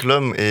être avec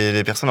l'homme et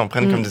les personnes en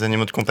prennent comme des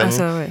animaux de compagnie.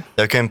 Ça, ouais.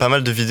 Il y a quand même pas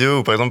mal de vidéos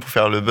où, par exemple, pour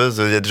faire le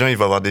buzz, il y a des gens, ils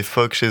vont avoir des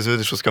phoques chez eux,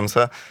 des choses comme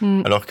ça.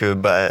 Alors que,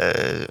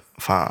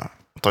 en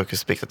tant que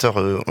spectateur,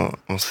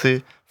 on sait, en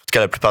tout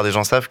cas, la plupart des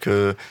gens savent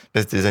que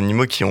c'est des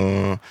animaux qui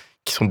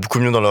sont beaucoup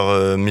mieux dans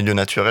leur milieu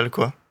naturel,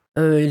 quoi.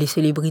 Les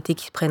célébrités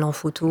qui se prennent en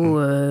photo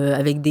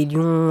avec des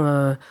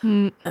lions,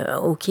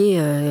 ok,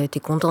 t'es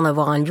content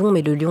d'avoir un lion,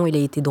 mais le lion, il a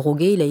été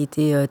drogué, il a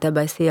été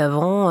tabassé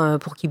avant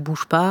pour qu'il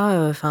bouge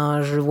pas.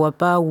 Je vois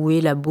pas où est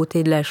la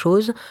beauté de la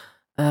chose.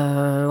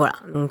 Voilà,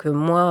 donc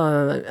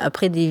moi,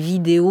 après des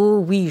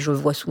vidéos, oui, je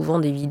vois souvent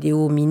des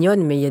vidéos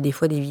mignonnes, mais il y a des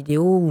fois des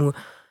vidéos où,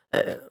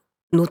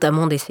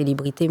 notamment des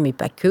célébrités, mais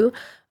pas que,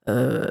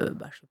 je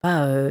sais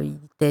pas, ils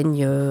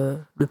teignent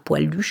le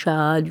poil du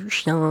chat, du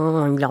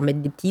chien, ils leur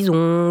mettent des petits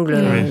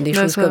ongles, des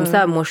choses comme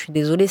ça. Moi, je suis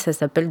désolée, ça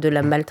s'appelle de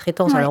la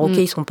maltraitance. Alors, ok,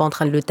 ils sont pas en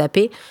train de le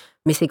taper,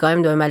 mais c'est quand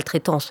même de la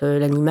maltraitance.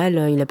 L'animal,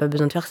 il n'a pas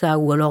besoin de faire ça.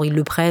 Ou alors, ils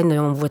le prennent,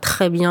 on voit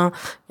très bien.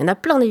 Il y en a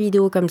plein des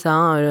vidéos comme ça.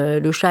 Hein.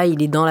 Le chat,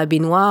 il est dans la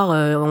baignoire,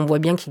 on voit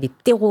bien qu'il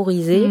est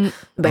terrorisé.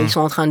 Ils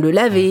sont en train de le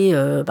laver.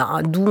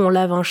 D'où on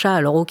lave un chat?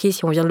 Alors, ok,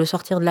 si on vient de le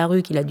sortir de la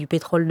rue, qu'il a du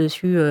pétrole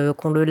dessus,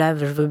 qu'on le lave,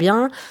 je veux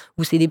bien.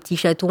 Ou c'est des petits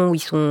chatons où ils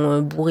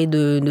sont bourrés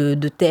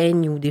de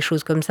teigne ou des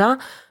choses comme ça.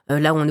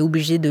 Là, on est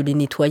obligé de les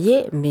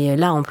nettoyer. Mais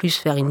là, en plus,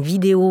 faire une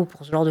vidéo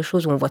pour ce genre de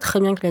choses où on voit très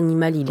bien que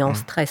l'animal, il est en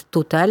stress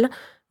total.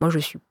 Moi, je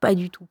suis pas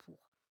du tout pour.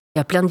 Il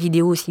y a plein de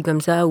vidéos aussi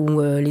comme ça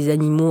où les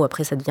animaux,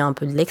 après, ça devient un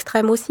peu de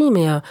l'extrême aussi,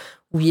 mais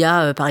où il y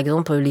a, par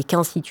exemple, les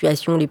 15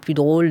 situations les plus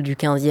drôles du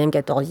 15e,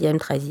 14e,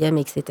 13e,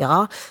 etc.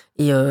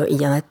 Et il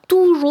y en a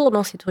toujours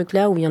dans ces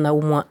trucs-là où il y en a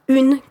au moins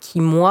une qui,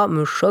 moi,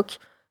 me choque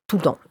tout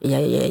le temps. Il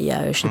y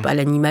a je sais pas,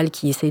 l'animal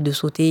qui essaye de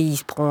sauter, il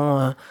se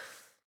prend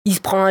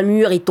un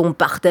mur, il tombe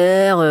par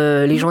terre,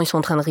 les gens, ils sont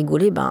en train de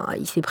rigoler,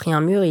 il s'est pris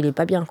un mur, il est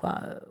pas bien, quoi,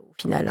 au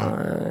final.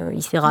 Hein.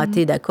 Il s'est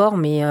raté, d'accord,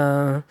 mais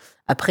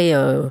après,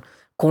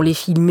 qu'on l'ait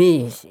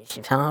filmé,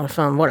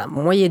 voilà.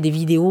 Moi, il y a des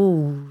vidéos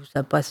où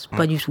ça passe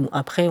pas du tout.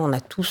 Après, on a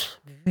tous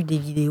vu des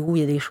vidéos où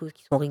il y a des choses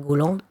qui sont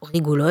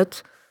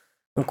rigolotes.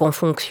 Donc, en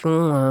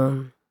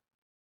fonction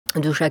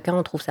de chacun,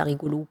 on trouve ça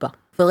rigolo ou pas.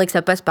 Il faudrait que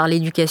ça passe par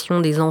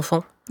l'éducation des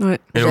enfants. Ouais.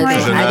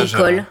 À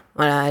l'école,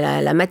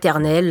 voilà, la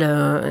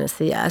maternelle,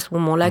 c'est à ce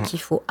moment-là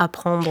qu'il faut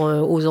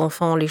apprendre aux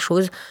enfants les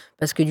choses,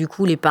 parce que du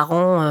coup, les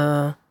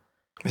parents,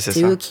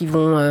 c'est eux qui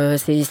vont...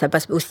 ça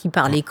passe aussi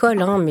par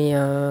l'école, hein, mais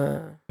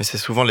c'est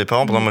souvent les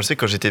parents. Moi, je sais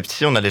que quand j'étais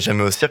petit, on n'allait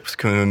jamais au cirque, parce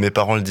que mes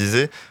parents le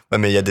disaient. Ouais,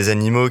 mais il y a des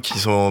animaux qui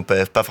sont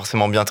pas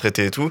forcément bien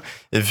traités et tout.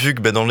 Et vu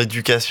que dans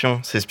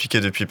l'éducation, c'est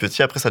expliqué depuis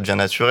petit, après, ça devient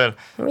naturel.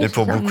 Mais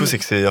pour beaucoup, c'est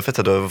que en fait,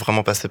 ça doit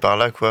vraiment passer par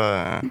là,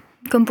 quoi.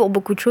 Comme pour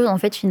beaucoup de choses, en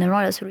fait,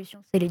 finalement, la solution,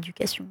 c'est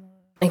l'éducation.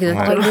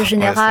 Exactement. En règle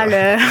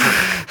générale.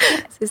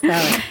 C'est ça, ouais.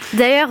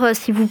 D'ailleurs,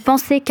 si vous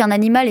pensez qu'un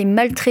animal est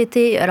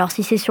maltraité, alors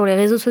si c'est sur les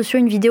réseaux sociaux,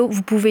 une vidéo,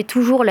 vous pouvez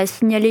toujours la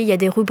signaler. Il y a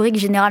des rubriques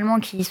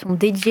généralement qui sont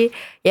dédiées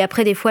et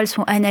après, des fois, elles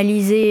sont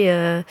analysées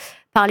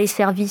par les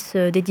services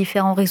des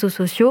différents réseaux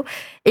sociaux.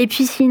 Et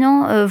puis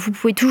sinon, vous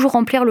pouvez toujours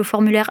remplir le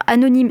formulaire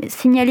anonyme,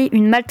 signaler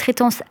une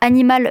maltraitance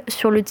animale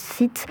sur le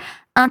site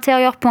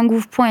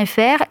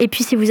intérieur.gouv.fr. Et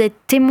puis si vous êtes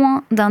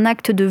témoin d'un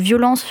acte de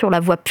violence sur la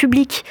voie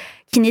publique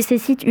qui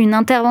nécessite une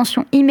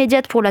intervention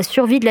immédiate pour la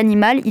survie de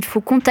l'animal, il faut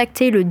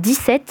contacter le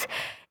 17.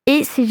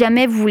 Et si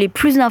jamais vous voulez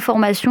plus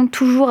d'informations,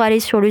 toujours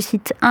aller sur le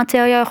site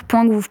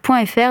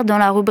intérieur.gouv.fr dans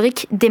la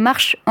rubrique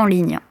démarches en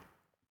ligne.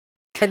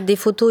 Faites des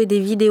photos et des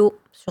vidéos,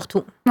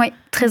 surtout. Oui,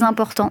 très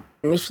important.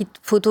 Les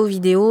photos,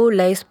 vidéos,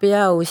 la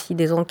SPA a aussi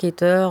des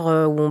enquêteurs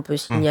où on peut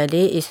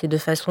signaler, et c'est de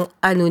façon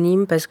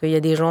anonyme, parce qu'il y a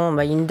des gens...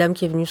 il y a une dame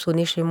qui est venue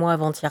sonner chez moi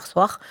avant-hier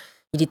soir.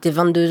 Il était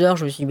 22h,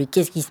 je me suis dit, mais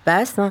qu'est-ce qui se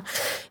passe?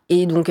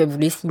 Et donc, elle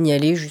voulait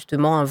signaler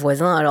justement un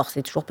voisin. Alors,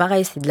 c'est toujours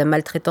pareil, c'est de la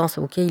maltraitance.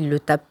 Ok, il le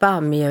tape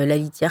pas, mais la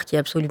litière qui est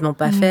absolument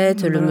pas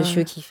faite, le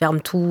monsieur qui ferme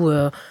tout,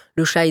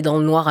 le chat est dans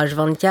le noir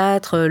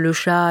H24, le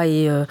chat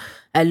est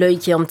à l'œil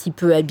qui est un petit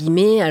peu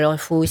abîmé. Alors, il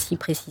faut aussi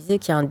préciser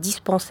qu'il y a un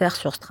dispensaire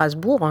sur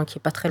Strasbourg, qui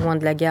est pas très loin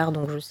de la gare,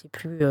 donc je sais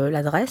plus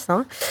l'adresse,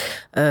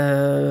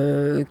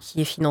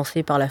 qui est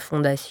financé par la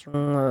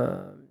fondation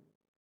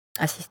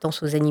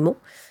Assistance aux animaux.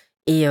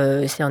 Et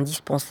c'est un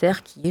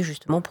dispensaire qui est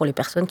justement pour les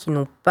personnes qui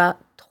n'ont pas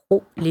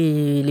trop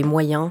les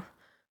moyens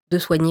de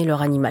soigner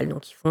leur animal.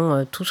 Donc, ils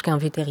font tout ce qu'un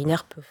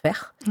vétérinaire peut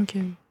faire.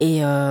 Okay.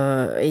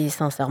 Et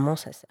sincèrement,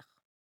 ça sert.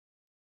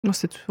 Non,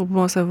 c'est toujours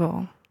bon à savoir.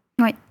 Hein.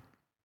 Oui.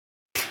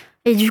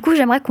 Et du coup,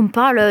 j'aimerais qu'on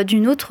parle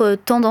d'une autre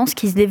tendance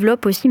qui se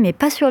développe aussi, mais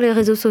pas sur les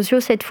réseaux sociaux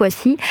cette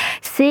fois-ci.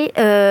 C'est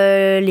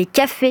les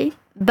cafés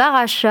bar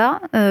à chat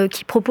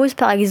qui proposent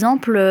par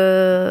exemple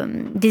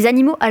des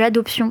animaux à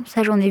l'adoption.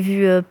 Ça, j'en ai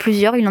vu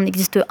plusieurs. Il en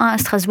existe un à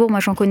Strasbourg.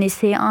 Moi, j'en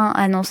connaissais un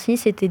à Nancy.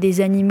 C'était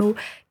des animaux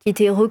qui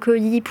étaient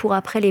recueillis pour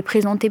après les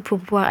présenter pour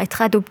pouvoir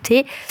être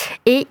adoptés.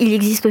 Et il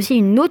existe aussi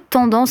une autre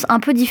tendance un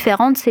peu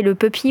différente, c'est le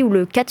puppy ou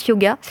le cat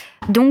yoga.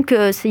 Donc,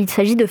 il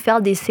s'agit de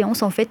faire des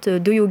séances en fait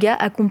de yoga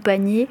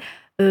accompagnées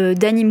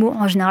d'animaux.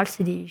 En général,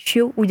 c'est des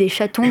chiots ou des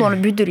chatons dans le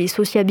but de les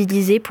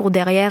sociabiliser pour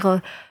derrière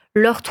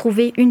leur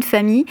trouver une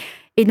famille.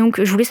 Et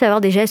donc, je voulais savoir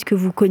déjà, est-ce que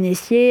vous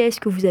connaissiez, est-ce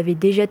que vous avez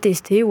déjà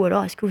testé, ou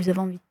alors est-ce que vous avez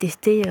envie de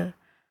tester,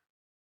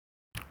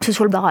 que ce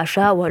soit le bar à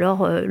chat ou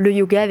alors le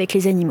yoga avec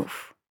les animaux?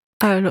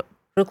 Alors,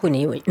 je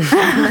connais, oui.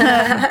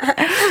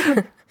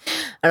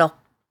 Alors,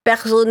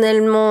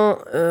 personnellement,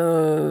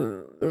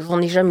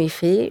 j'en ai jamais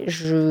fait.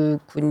 Je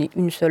connais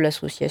une seule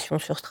association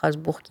sur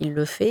Strasbourg qui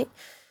le fait.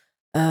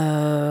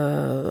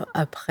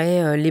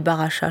 Après, les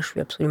bars à chat, je suis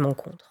absolument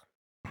contre.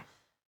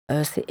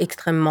 C'est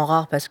extrêmement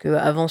rare parce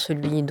qu'avant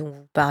celui dont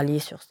vous parliez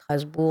sur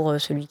Strasbourg,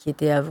 celui qui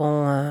était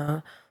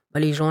avant,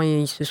 les gens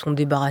ils se sont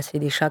débarrassés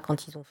des chats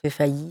quand ils ont fait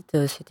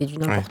faillite. C'était du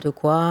n'importe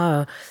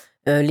quoi.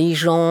 Les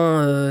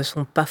gens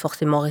sont pas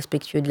forcément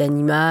respectueux de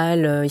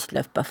l'animal, ils se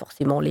lavent pas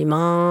forcément les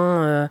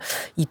mains,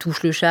 ils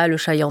touchent le chat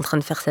est en train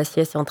de faire sa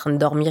sieste, il est en train de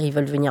dormir, ils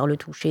veulent venir le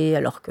toucher,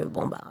 alors que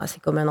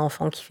c'est comme un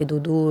enfant qui fait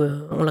dodo,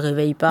 on le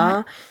réveille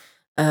pas.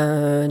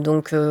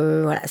 Donc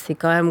voilà, c'est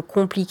quand même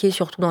compliqué,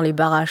 surtout dans les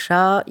bars à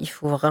chats. Il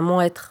faut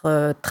vraiment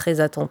être très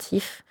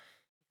attentif.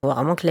 Il faut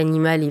vraiment que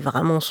l'animal ait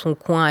vraiment son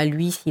coin à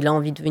lui. S'il a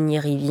envie de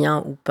venir, il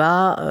vient ou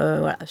pas.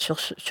 Voilà.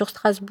 Sur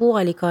Strasbourg,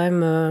 elle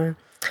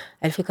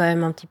fait quand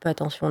même un petit peu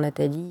attention,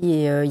 Nathalie.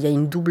 Et il y a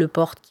une double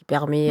porte qui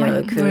permet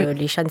que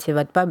les chats ne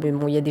s'évadent pas. Mais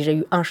bon, il y a déjà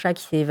eu un chat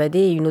qui s'est évadé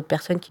et une autre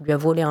personne qui lui a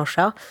volé un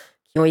chat,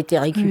 qui ont été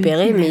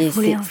récupérés, mais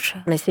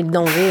c'est le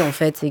danger en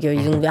fait, c'est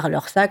qu'ils ont ouvert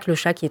leur sac, le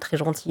chat qui est très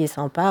gentil et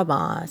sympa,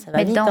 ça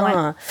va vite.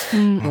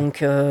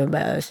 Donc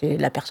c'est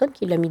la personne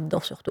qui l'a mis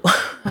dedans surtout.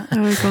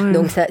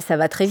 Donc ça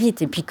va très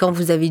vite. Et puis quand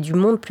vous avez du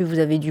monde, plus vous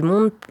avez du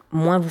monde,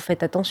 moins vous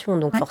faites attention.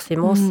 Donc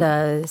forcément,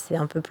 c'est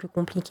un peu plus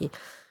compliqué.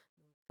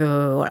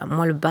 Voilà,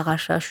 moi le bar à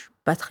chat, je suis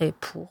pas très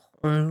pour.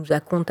 On nous a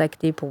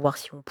contactés pour voir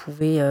si on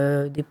pouvait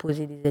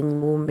déposer des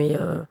animaux, mais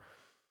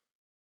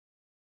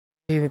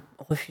j'ai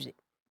refusé.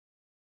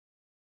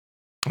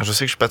 Je sais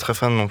que je suis pas très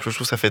fan non plus, je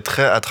trouve que ça fait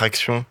très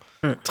attraction,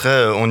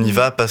 très on y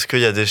va parce qu'il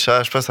y a des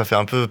chats, je sais pas, ça fait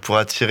un peu pour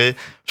attirer,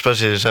 je sais pas,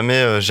 j'ai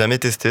jamais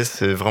testé,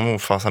 c'est vraiment,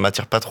 enfin ça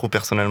m'attire pas trop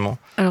personnellement.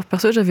 Alors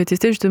perso j'avais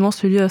testé justement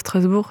celui à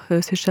Strasbourg,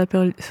 c'est je sais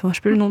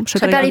plus le nom,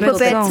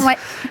 Chaperlipopette, ouais.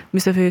 Mais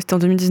c'était en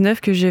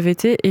 2019 que j'y avais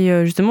été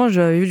et justement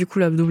j'avais vu du coup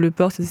la double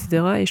porte,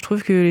 etc. Et je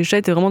trouve que les chats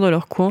étaient vraiment dans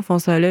leur coin, enfin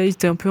ça allait, ils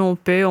étaient un peu en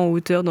paix, en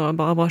hauteur, dans la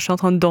barre à chat en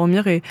train de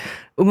dormir et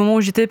au moment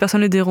où j'étais, personne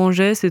ne les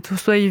dérangeait, c'est tout,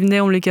 soit ils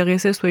venaient, on les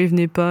caressait, soit ils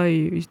venaient pas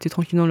et ils étaient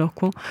tranquilles dans leur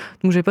coin.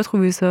 Donc j'avais pas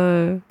trouvé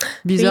ça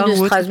bizarre ou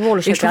autre. Strasbourg,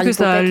 le et je trouve que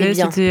ça allait,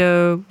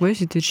 c'était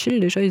c'était chill,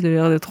 les chats, ils avaient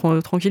l'air d'être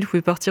tranquilles, ils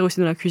pouvaient partir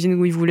aussi dans la cuisine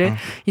où ils voulaient.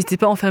 Ils n'étaient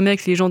pas enfermés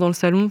avec les gens dans le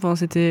salon, enfin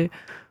c'était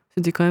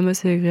quand même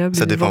assez agréable.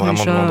 Ça dépend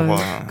vraiment de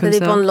l'endroit. Ça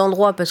dépend de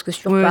l'endroit parce que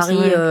sur Paris,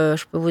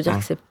 je peux vous dire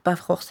que c'est pas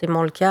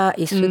forcément le cas.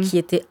 Et ceux qui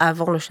étaient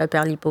avant le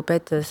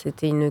Chaperlipopette,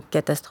 c'était une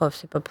catastrophe.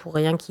 C'est pas pour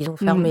rien qu'ils ont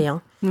fermé.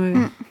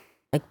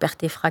 Avec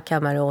perte et fracas,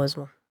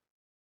 malheureusement.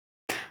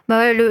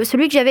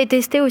 Celui que j'avais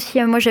testé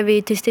aussi, moi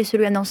j'avais testé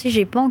celui à Nancy,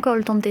 j'ai pas encore eu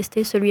le temps de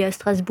tester celui à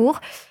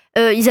Strasbourg.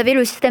 Ils avaient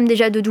le système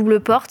déjà de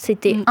double porte,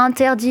 c'était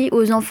interdit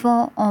aux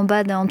enfants en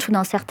dessous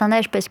d'un certain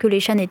âge parce que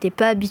les chats n'étaient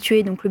pas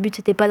habitués, donc le but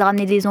c'était pas de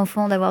ramener des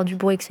enfants, d'avoir du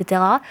bruit, etc.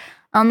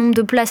 Un nombre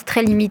de places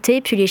très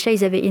limité, puis les chats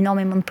ils avaient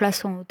énormément de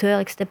place en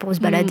hauteur, etc. pour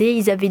se balader,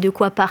 ils avaient de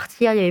quoi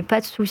partir, il n'y avait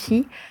pas de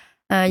soucis.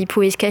 Ils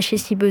pouvaient se cacher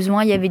si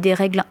besoin, il y avait des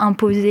règles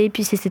imposées,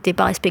 puis si c'était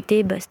pas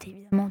respecté, c'était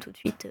évidemment tout de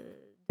suite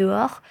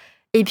dehors.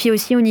 Et puis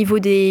aussi au niveau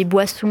des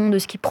boissons, de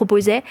ce qu'ils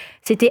proposaient,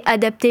 c'était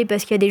adapté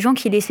parce qu'il y a des gens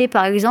qui laissaient,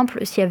 par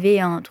exemple, s'il y avait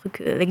un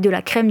truc avec de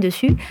la crème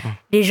dessus,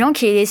 les gens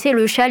qui laissaient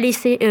le chat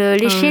lécher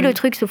le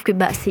truc, sauf que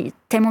c'est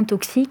tellement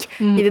toxique,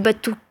 il n'y avait pas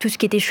tout ce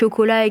qui était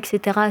chocolat,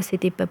 etc.,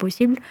 c'était pas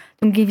possible.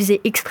 Donc ils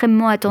faisaient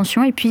extrêmement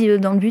attention. Et puis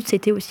dans le but,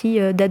 c'était aussi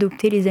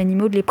d'adopter les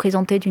animaux, de les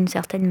présenter d'une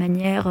certaine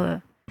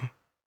manière,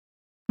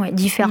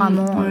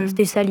 différemment.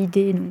 C'était ça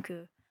l'idée. Donc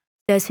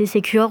c'était assez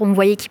sécure. On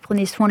voyait qu'ils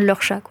prenaient soin de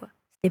leur chat, quoi.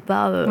 C'est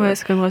pas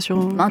c'est quand même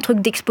rassurant. Un truc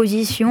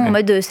d'exposition en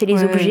mode c'est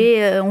les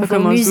objets, on va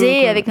au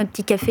musée avec notre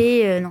petit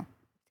café. Non,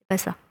 c'est pas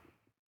ça.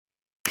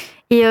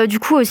 Et du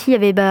coup aussi,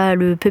 il y avait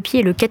le puppy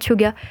et le cat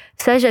yoga.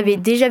 Ça, j'avais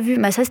déjà vu,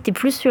 ça c'était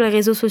plus sur les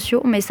réseaux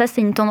sociaux, mais ça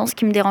c'est une tendance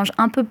qui me dérange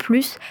un peu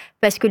plus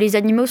parce que les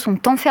animaux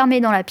sont enfermés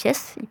dans la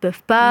pièce, ils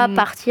peuvent pas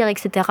partir,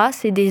 etc.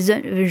 C'est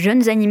des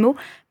jeunes animaux.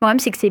 Le problème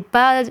c'est que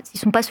ils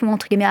sont pas souvent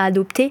entre guillemets à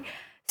adopter.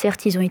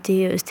 Certes, ils ont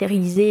été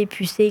stérilisés,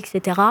 pucés,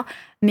 etc.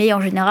 Mais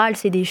en général,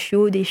 c'est des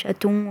chiots, des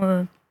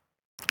chatons.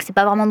 C'est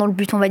pas vraiment dans le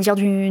but, on va dire,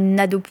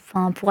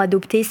 pour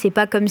adopter. C'est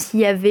pas comme s'il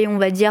y avait, on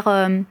va dire,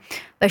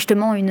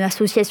 justement, une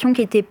association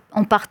qui était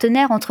en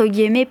partenaire, entre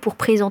guillemets, pour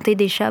présenter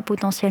des chats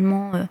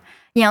potentiellement.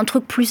 Il y a un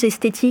truc plus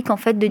esthétique, en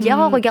fait, de dire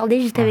 « Oh,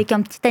 regardez, j'étais avec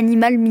un petit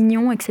animal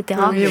mignon, etc. »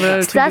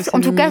 Ça, en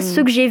tout cas,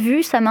 ce que j'ai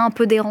vu, ça m'a un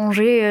peu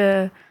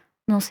dérangé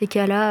dans ces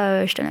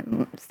cas-là.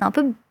 C'est un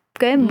peu...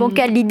 quand même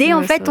bancal. L'idée,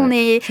 en fait,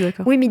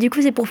 oui, mais du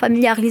coup, c'est pour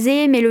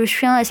familiariser, mais le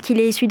chien, est-ce qu'il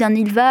est issu d'un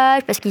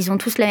élevage? Parce qu'ils ont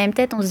tous la même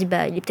tête, on se dit,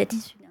 il est peut-être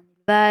issu d'un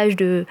élevage,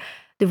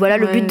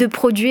 le but de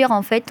produire,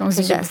 en fait, on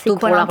se dit, c'est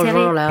quoi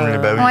l'intérêt?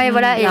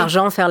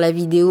 L'argent, faire la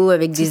vidéo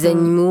avec des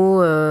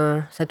animaux,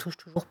 ça touche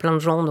toujours plein de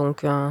gens,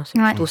 donc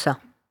c'est plutôt ça.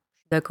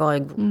 Je suis d'accord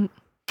avec vous.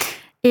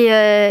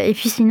 Et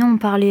puis sinon, on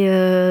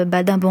parlait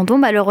d'abandon,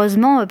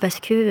 malheureusement, parce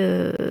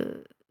que...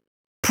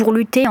 pour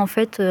lutter en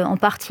fait en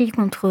partie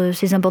contre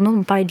ces abandons,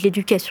 on parlait de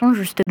l'éducation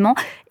justement,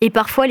 et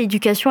parfois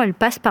l'éducation elle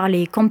passe par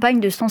les campagnes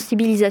de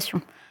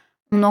sensibilisation.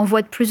 On en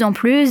voit de plus en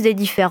plus, des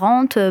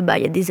différentes, y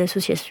a des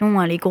associations,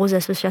 les grosses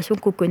associations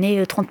qu'on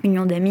connaît, 30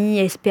 millions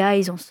d'amis, SPA,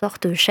 ils en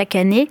sortent chaque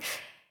année,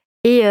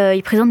 et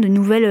ils présentent de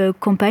nouvelles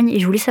campagnes, et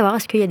je voulais savoir,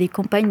 est-ce qu'il y a des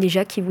campagnes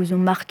déjà qui vous ont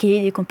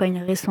marqué, des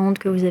campagnes récentes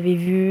que vous avez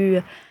vues,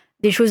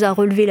 des choses à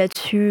relever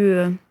là-dessus,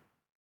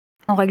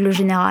 en règle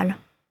générale?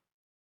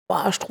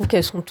 Je trouve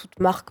qu'elles sont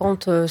toutes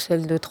marquantes.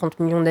 Celles de 30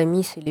 millions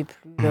d'amis, c'est les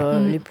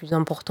plus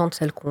importantes,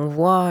 celles qu'on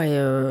voit. Et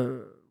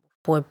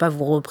pourrais pas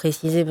vous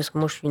repréciser parce que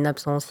moi je suis une âme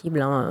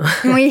sensible, hein,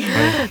 Oui.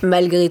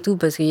 malgré tout,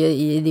 parce qu'il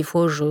y a des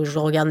fois je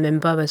regarde même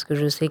pas parce que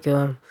je sais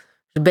que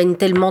je baigne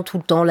tellement tout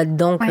le temps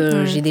là-dedans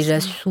que j'ai déjà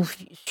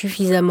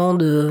suffisamment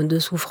de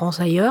souffrance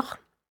ailleurs.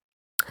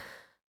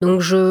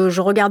 Donc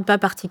je regarde pas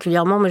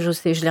particulièrement, mais je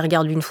sais, je les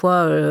regarde une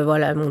fois,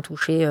 voilà, elles m'ont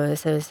touchée,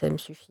 ça me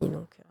suffit.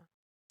 Donc.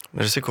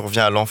 Je sais qu'on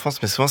revient à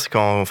l'enfance, mais souvent c'est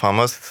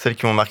moi, celles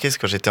qui m'ont marqué, c'est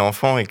quand j'étais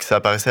enfant et que ça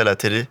apparaissait à la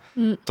télé.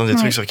 Dans des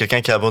trucs sur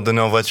quelqu'un qui a abandonné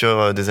en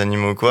voiture des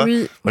animaux ou quoi.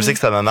 Oui, moi je sais que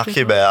ça m'a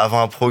marqué.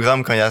 Avant un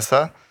programme, quand il y a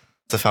ça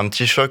fait un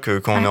petit choc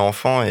quand on est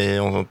enfant et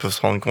on peut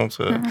se rendre compte.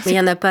 Mais il y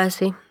en a pas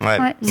assez. Ouais.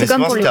 Mais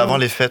souvent c'était avant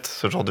les fêtes,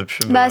 ce genre de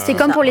pub. C'est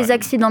comme pour les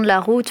accidents de la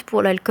route,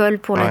 pour l'alcool,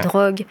 pour la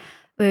drogue.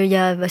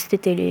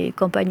 C'était les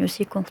campagnes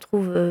aussi qu'on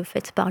retrouve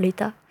faites par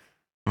l'État.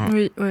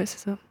 Oui, c'est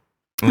ça.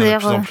 De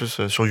plus en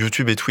plus sur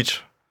YouTube et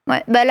Twitch.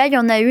 Ouais, là, il y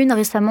en a une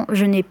récemment.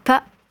 Je n'ai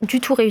pas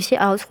du tout réussi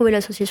à retrouver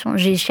l'association.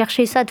 J'ai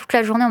cherché ça toute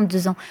la journée en me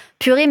disant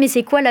purée, mais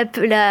c'est quoi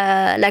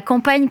la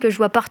campagne que je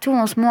vois partout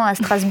en ce moment à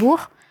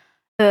Strasbourg?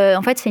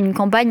 En fait, c'est une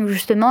campagne où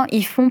justement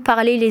ils font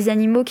parler les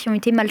animaux qui ont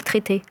été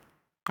maltraités.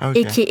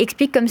 Et qui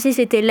explique comme si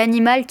c'était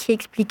l'animal qui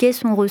expliquait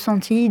son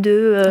ressenti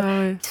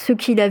de ce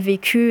qu'il a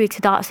vécu,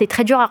 etc. C'est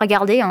très dur à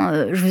regarder,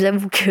 hein. Je vous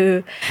avoue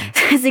que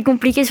c'est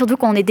compliqué, surtout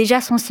quand on est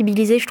déjà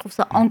sensibilisé. Je trouve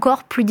ça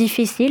encore plus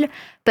difficile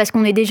parce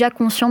qu'on est déjà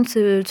conscient de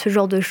ce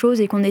genre de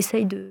choses et qu'on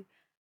essaye de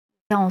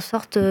faire en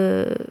sorte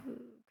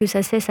que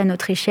ça cesse à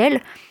notre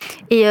échelle.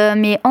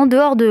 Mais en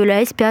dehors de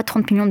la SPA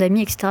 30 millions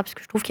d'amis, etc., parce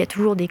que je trouve qu'il y a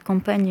toujours des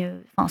campagnes...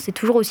 c'est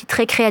toujours aussi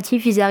très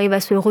créatif, ils arrivent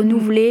à se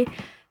renouveler.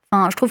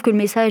 Je trouve que le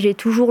message est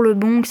toujours le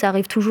bon, que ça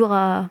arrive toujours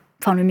à...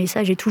 le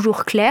message est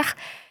toujours clair.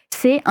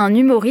 C'est un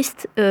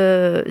humoriste,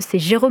 c'est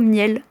Jérôme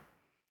Niel,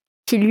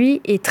 qui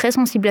lui est très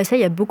sensible à ça. Il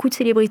y a beaucoup de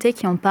célébrités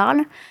qui en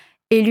parlent.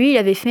 Et lui, il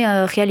avait fait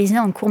réaliser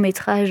un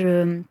court-métrage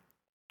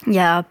il y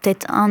a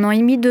peut-être 1 an et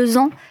demi, 2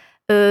 ans.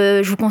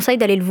 Je vous conseille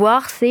d'aller le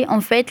voir.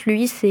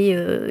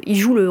 Il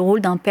joue le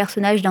rôle d'un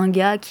personnage, d'un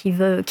gars qui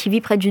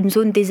vit près d'une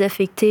zone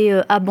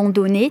désaffectée,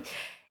 abandonnée.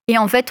 Et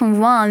en fait, on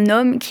voit un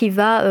homme qui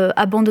va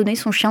abandonner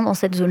son chien dans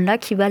cette zone-là,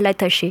 qui va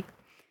l'attacher.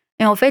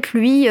 Et en fait,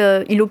 lui,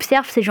 il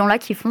observe ces gens-là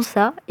qui font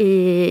ça.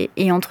 Et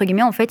entre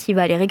guillemets, en fait, il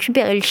va aller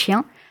récupérer le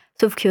chien.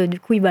 Sauf que du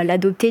coup, il va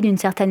l'adopter d'une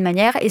certaine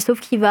manière. Et sauf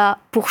qu'il va,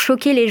 pour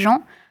choquer les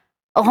gens,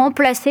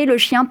 remplacer le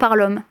chien par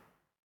l'homme.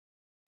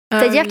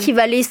 C'est-à-dire qu'il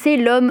va laisser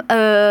l'homme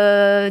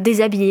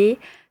déshabillé,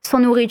 sans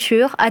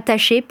nourriture,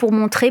 attaché, pour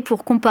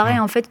comparer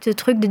en fait ce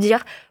truc de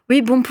dire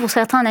oui, bon, pour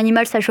certains, un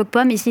animal, ça choque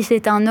pas, mais si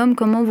c'était un homme,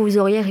 comment vous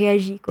auriez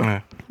réagi, quoi.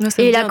 Ouais.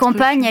 Et la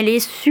campagne, elle est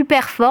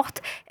super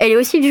forte. Elle est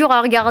aussi dure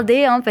à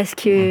regarder, hein, parce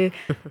que...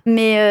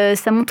 mais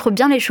ça montre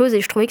bien les choses,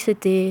 et je trouvais que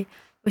c'était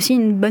aussi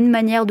une bonne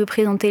manière de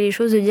présenter les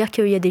choses, de dire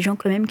qu'il y a des gens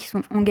quand même qui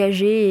sont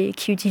engagés et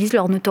qui utilisent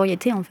leur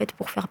notoriété, en fait,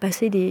 pour faire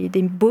passer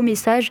des beaux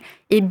messages,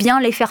 et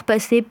bien les faire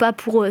passer, pas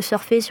pour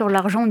surfer sur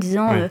l'argent en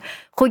disant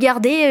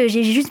regardez,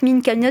 j'ai juste mis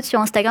une cagnotte sur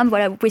Instagram,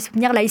 voilà, vous pouvez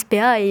soutenir la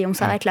SPA et on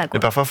s'arrête là, quoi.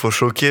 Et parfois, il faut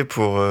choquer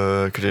pour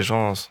que les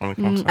gens s'en rendent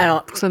compte.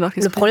 Alors,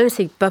 le problème,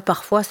 c'est que pas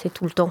parfois, c'est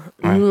tout le temps.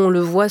 Ouais. Nous, on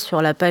le voit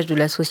sur la page de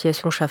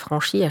l'association Chat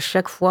Franchi, à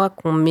chaque fois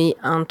qu'on met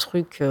un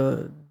truc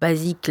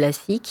basique,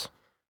 classique,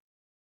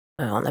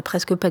 on n'a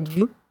presque pas de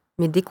vues.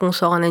 Mais dès qu'on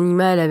sort un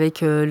animal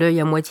avec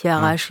l'œil à moitié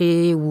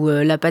arraché ou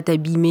la patte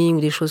abîmée ou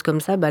des choses comme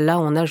ça, là,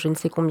 on a je ne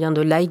sais combien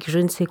de likes, je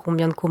ne sais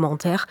combien de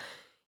commentaires.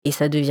 Et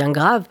ça devient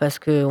grave parce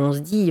qu'on se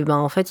dit,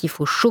 en fait, il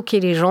faut choquer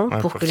les gens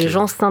pour que les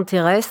gens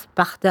s'intéressent,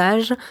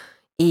 partagent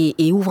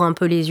et ouvrent un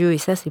peu les yeux. Et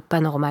ça, c'est pas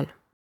normal.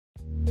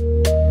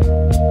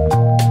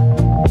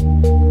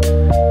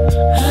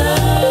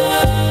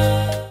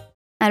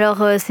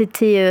 Alors,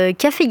 c'était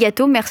Café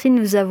Gâteau. Merci de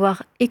nous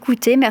avoir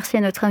écoutés. Merci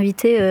à notre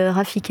invité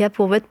Rafika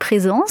pour votre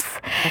présence.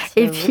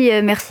 Et puis,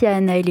 merci à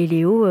Anaël et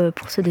Léo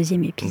pour ce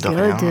 2e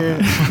épisode.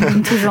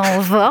 Toujours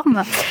en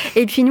forme.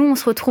 Et puis, nous, on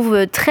se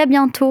retrouve très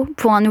bientôt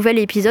pour un nouvel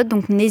épisode.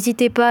 Donc,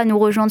 n'hésitez pas à nous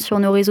rejoindre sur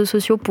nos réseaux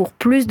sociaux pour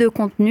plus de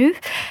contenu.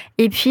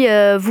 Et puis,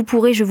 vous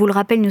pourrez, je vous le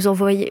rappelle, nous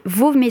envoyer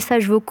vos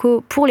messages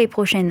vocaux pour les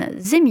prochaines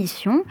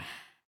émissions.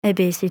 Eh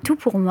bien, c'est tout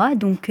pour moi.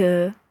 Donc,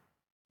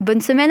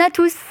 bonne semaine à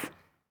tous.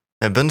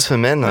 Bonne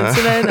semaine. Bonne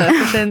semaine, à la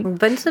prochaine.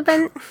 Bonne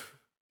semaine.